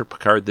of Star Trek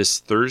Picard this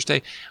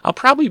Thursday. I'll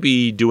probably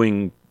be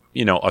doing,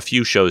 a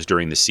few shows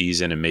during the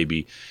season,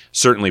 and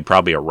certainly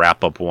probably a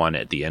wrap-up one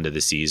at the end of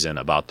the season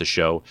about the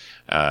show.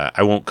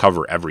 I won't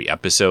cover every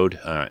episode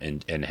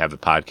and have a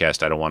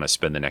podcast. I don't want to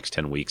spend the next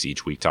 10 weeks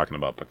each week talking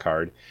about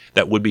Picard.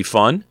 That would be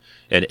fun.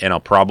 And I'll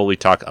probably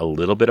talk a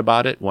little bit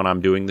about it when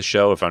I'm doing the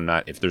show.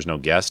 If there's no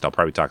guest, I'll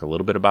probably talk a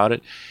little bit about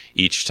it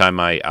each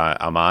time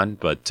I'm on.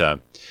 But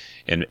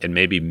and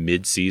maybe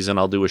mid-season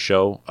I'll do a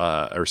show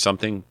or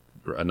something,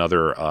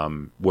 another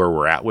where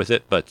we're at with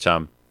it. But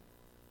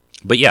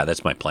But yeah,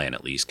 that's my plan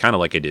at least, kind of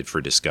like I did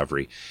for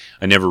Discovery.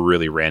 I never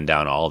really ran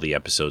down all the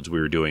episodes. We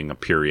were doing a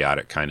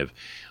periodic kind of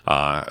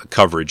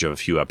coverage of a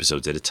few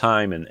episodes at a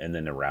time, and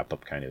then a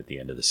wrap-up kind of at the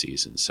end of the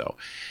season. So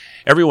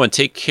everyone,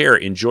 take care.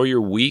 Enjoy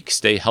your week.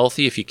 Stay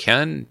healthy if you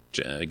can.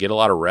 Get a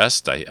lot of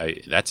rest.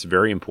 That's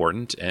very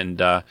important.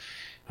 And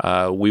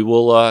we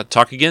will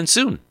talk again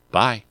soon.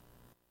 Bye.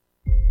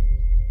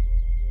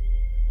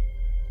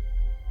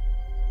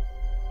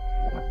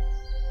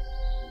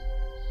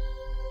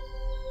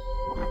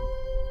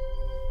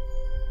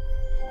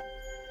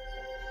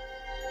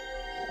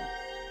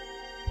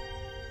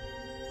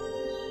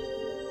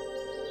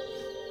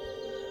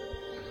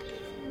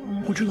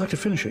 Would you like to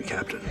finish it,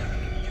 Captain?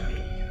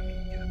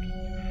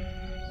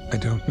 I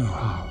don't know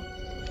how.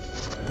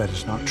 That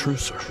is not true,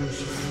 sir.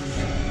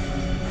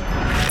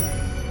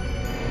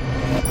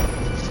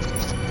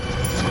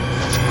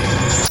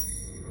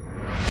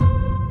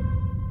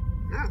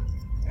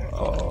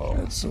 Oh,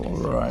 it's all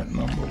right,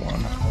 number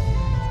one.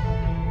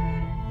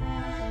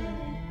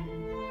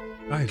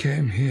 I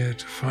came here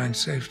to find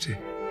safety.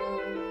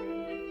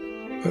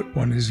 But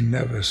one is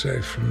never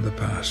safe from the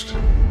past.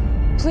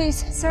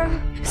 Please, sir.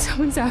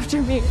 Someone's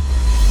after me.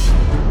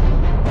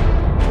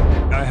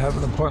 I have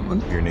an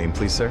appointment. Your name,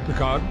 please, sir?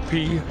 Picard.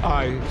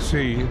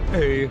 P-I-C-A-R-D.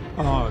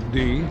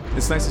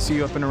 It's nice to see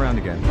you up and around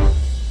again.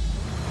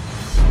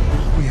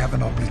 We have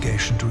an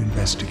obligation to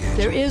investigate.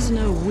 There is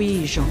no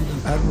we,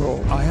 Jean-Luc.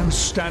 Admiral, I am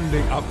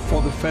standing up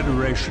for the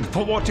Federation,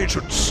 for what it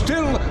should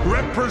still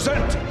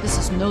represent. This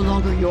is no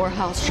longer your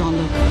house,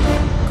 Jean-Luc.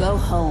 Go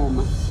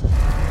home.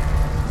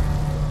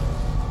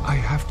 I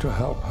have to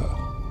help her.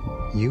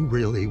 You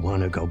really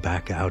want to go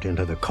back out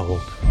into the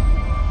cold?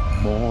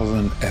 More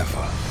than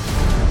ever.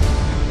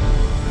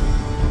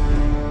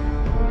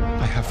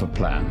 I have a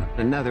plan.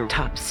 Another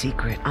top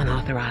secret,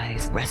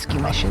 unauthorized rescue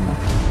mission.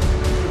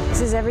 This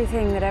is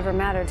everything that ever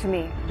mattered to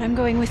me. I'm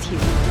going with you.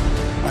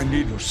 I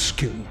need your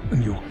skill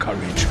and your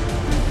courage.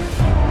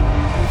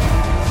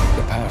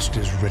 The past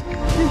is written.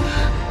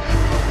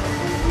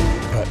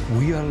 But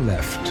we are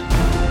left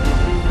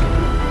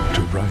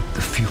to write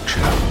the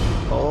future.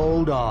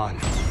 Hold on.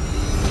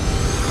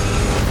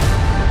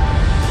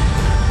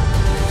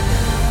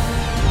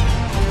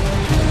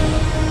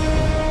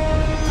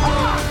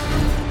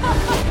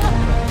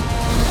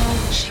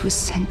 She was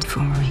sent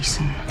for a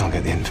reason. I'll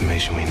get the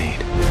information we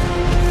need.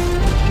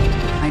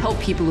 I help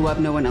people who have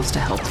no one else to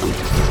help them.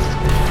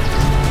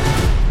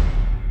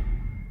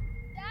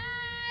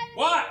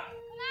 What?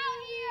 Come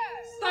out here!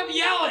 Stop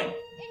yelling!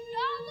 It's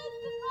Jean-Luc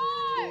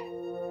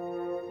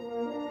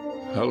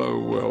Picard! Hello,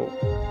 Will.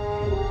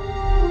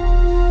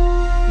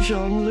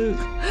 Jean-Luc.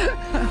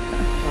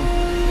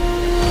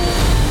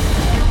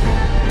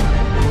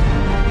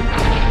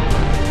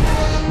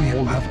 We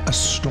all have a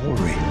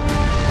story,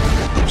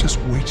 just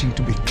waiting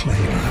to be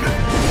claimed.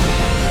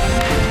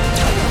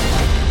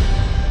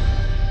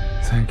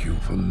 Thank you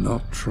for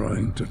not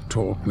trying to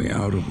talk me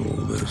out of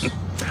all this.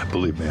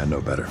 Believe me, I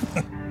know better.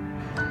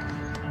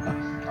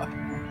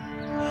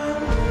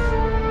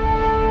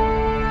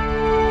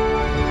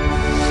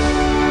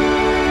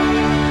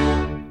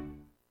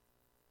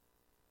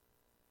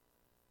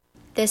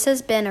 This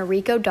has been a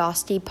Rico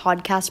Dosty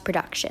podcast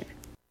production.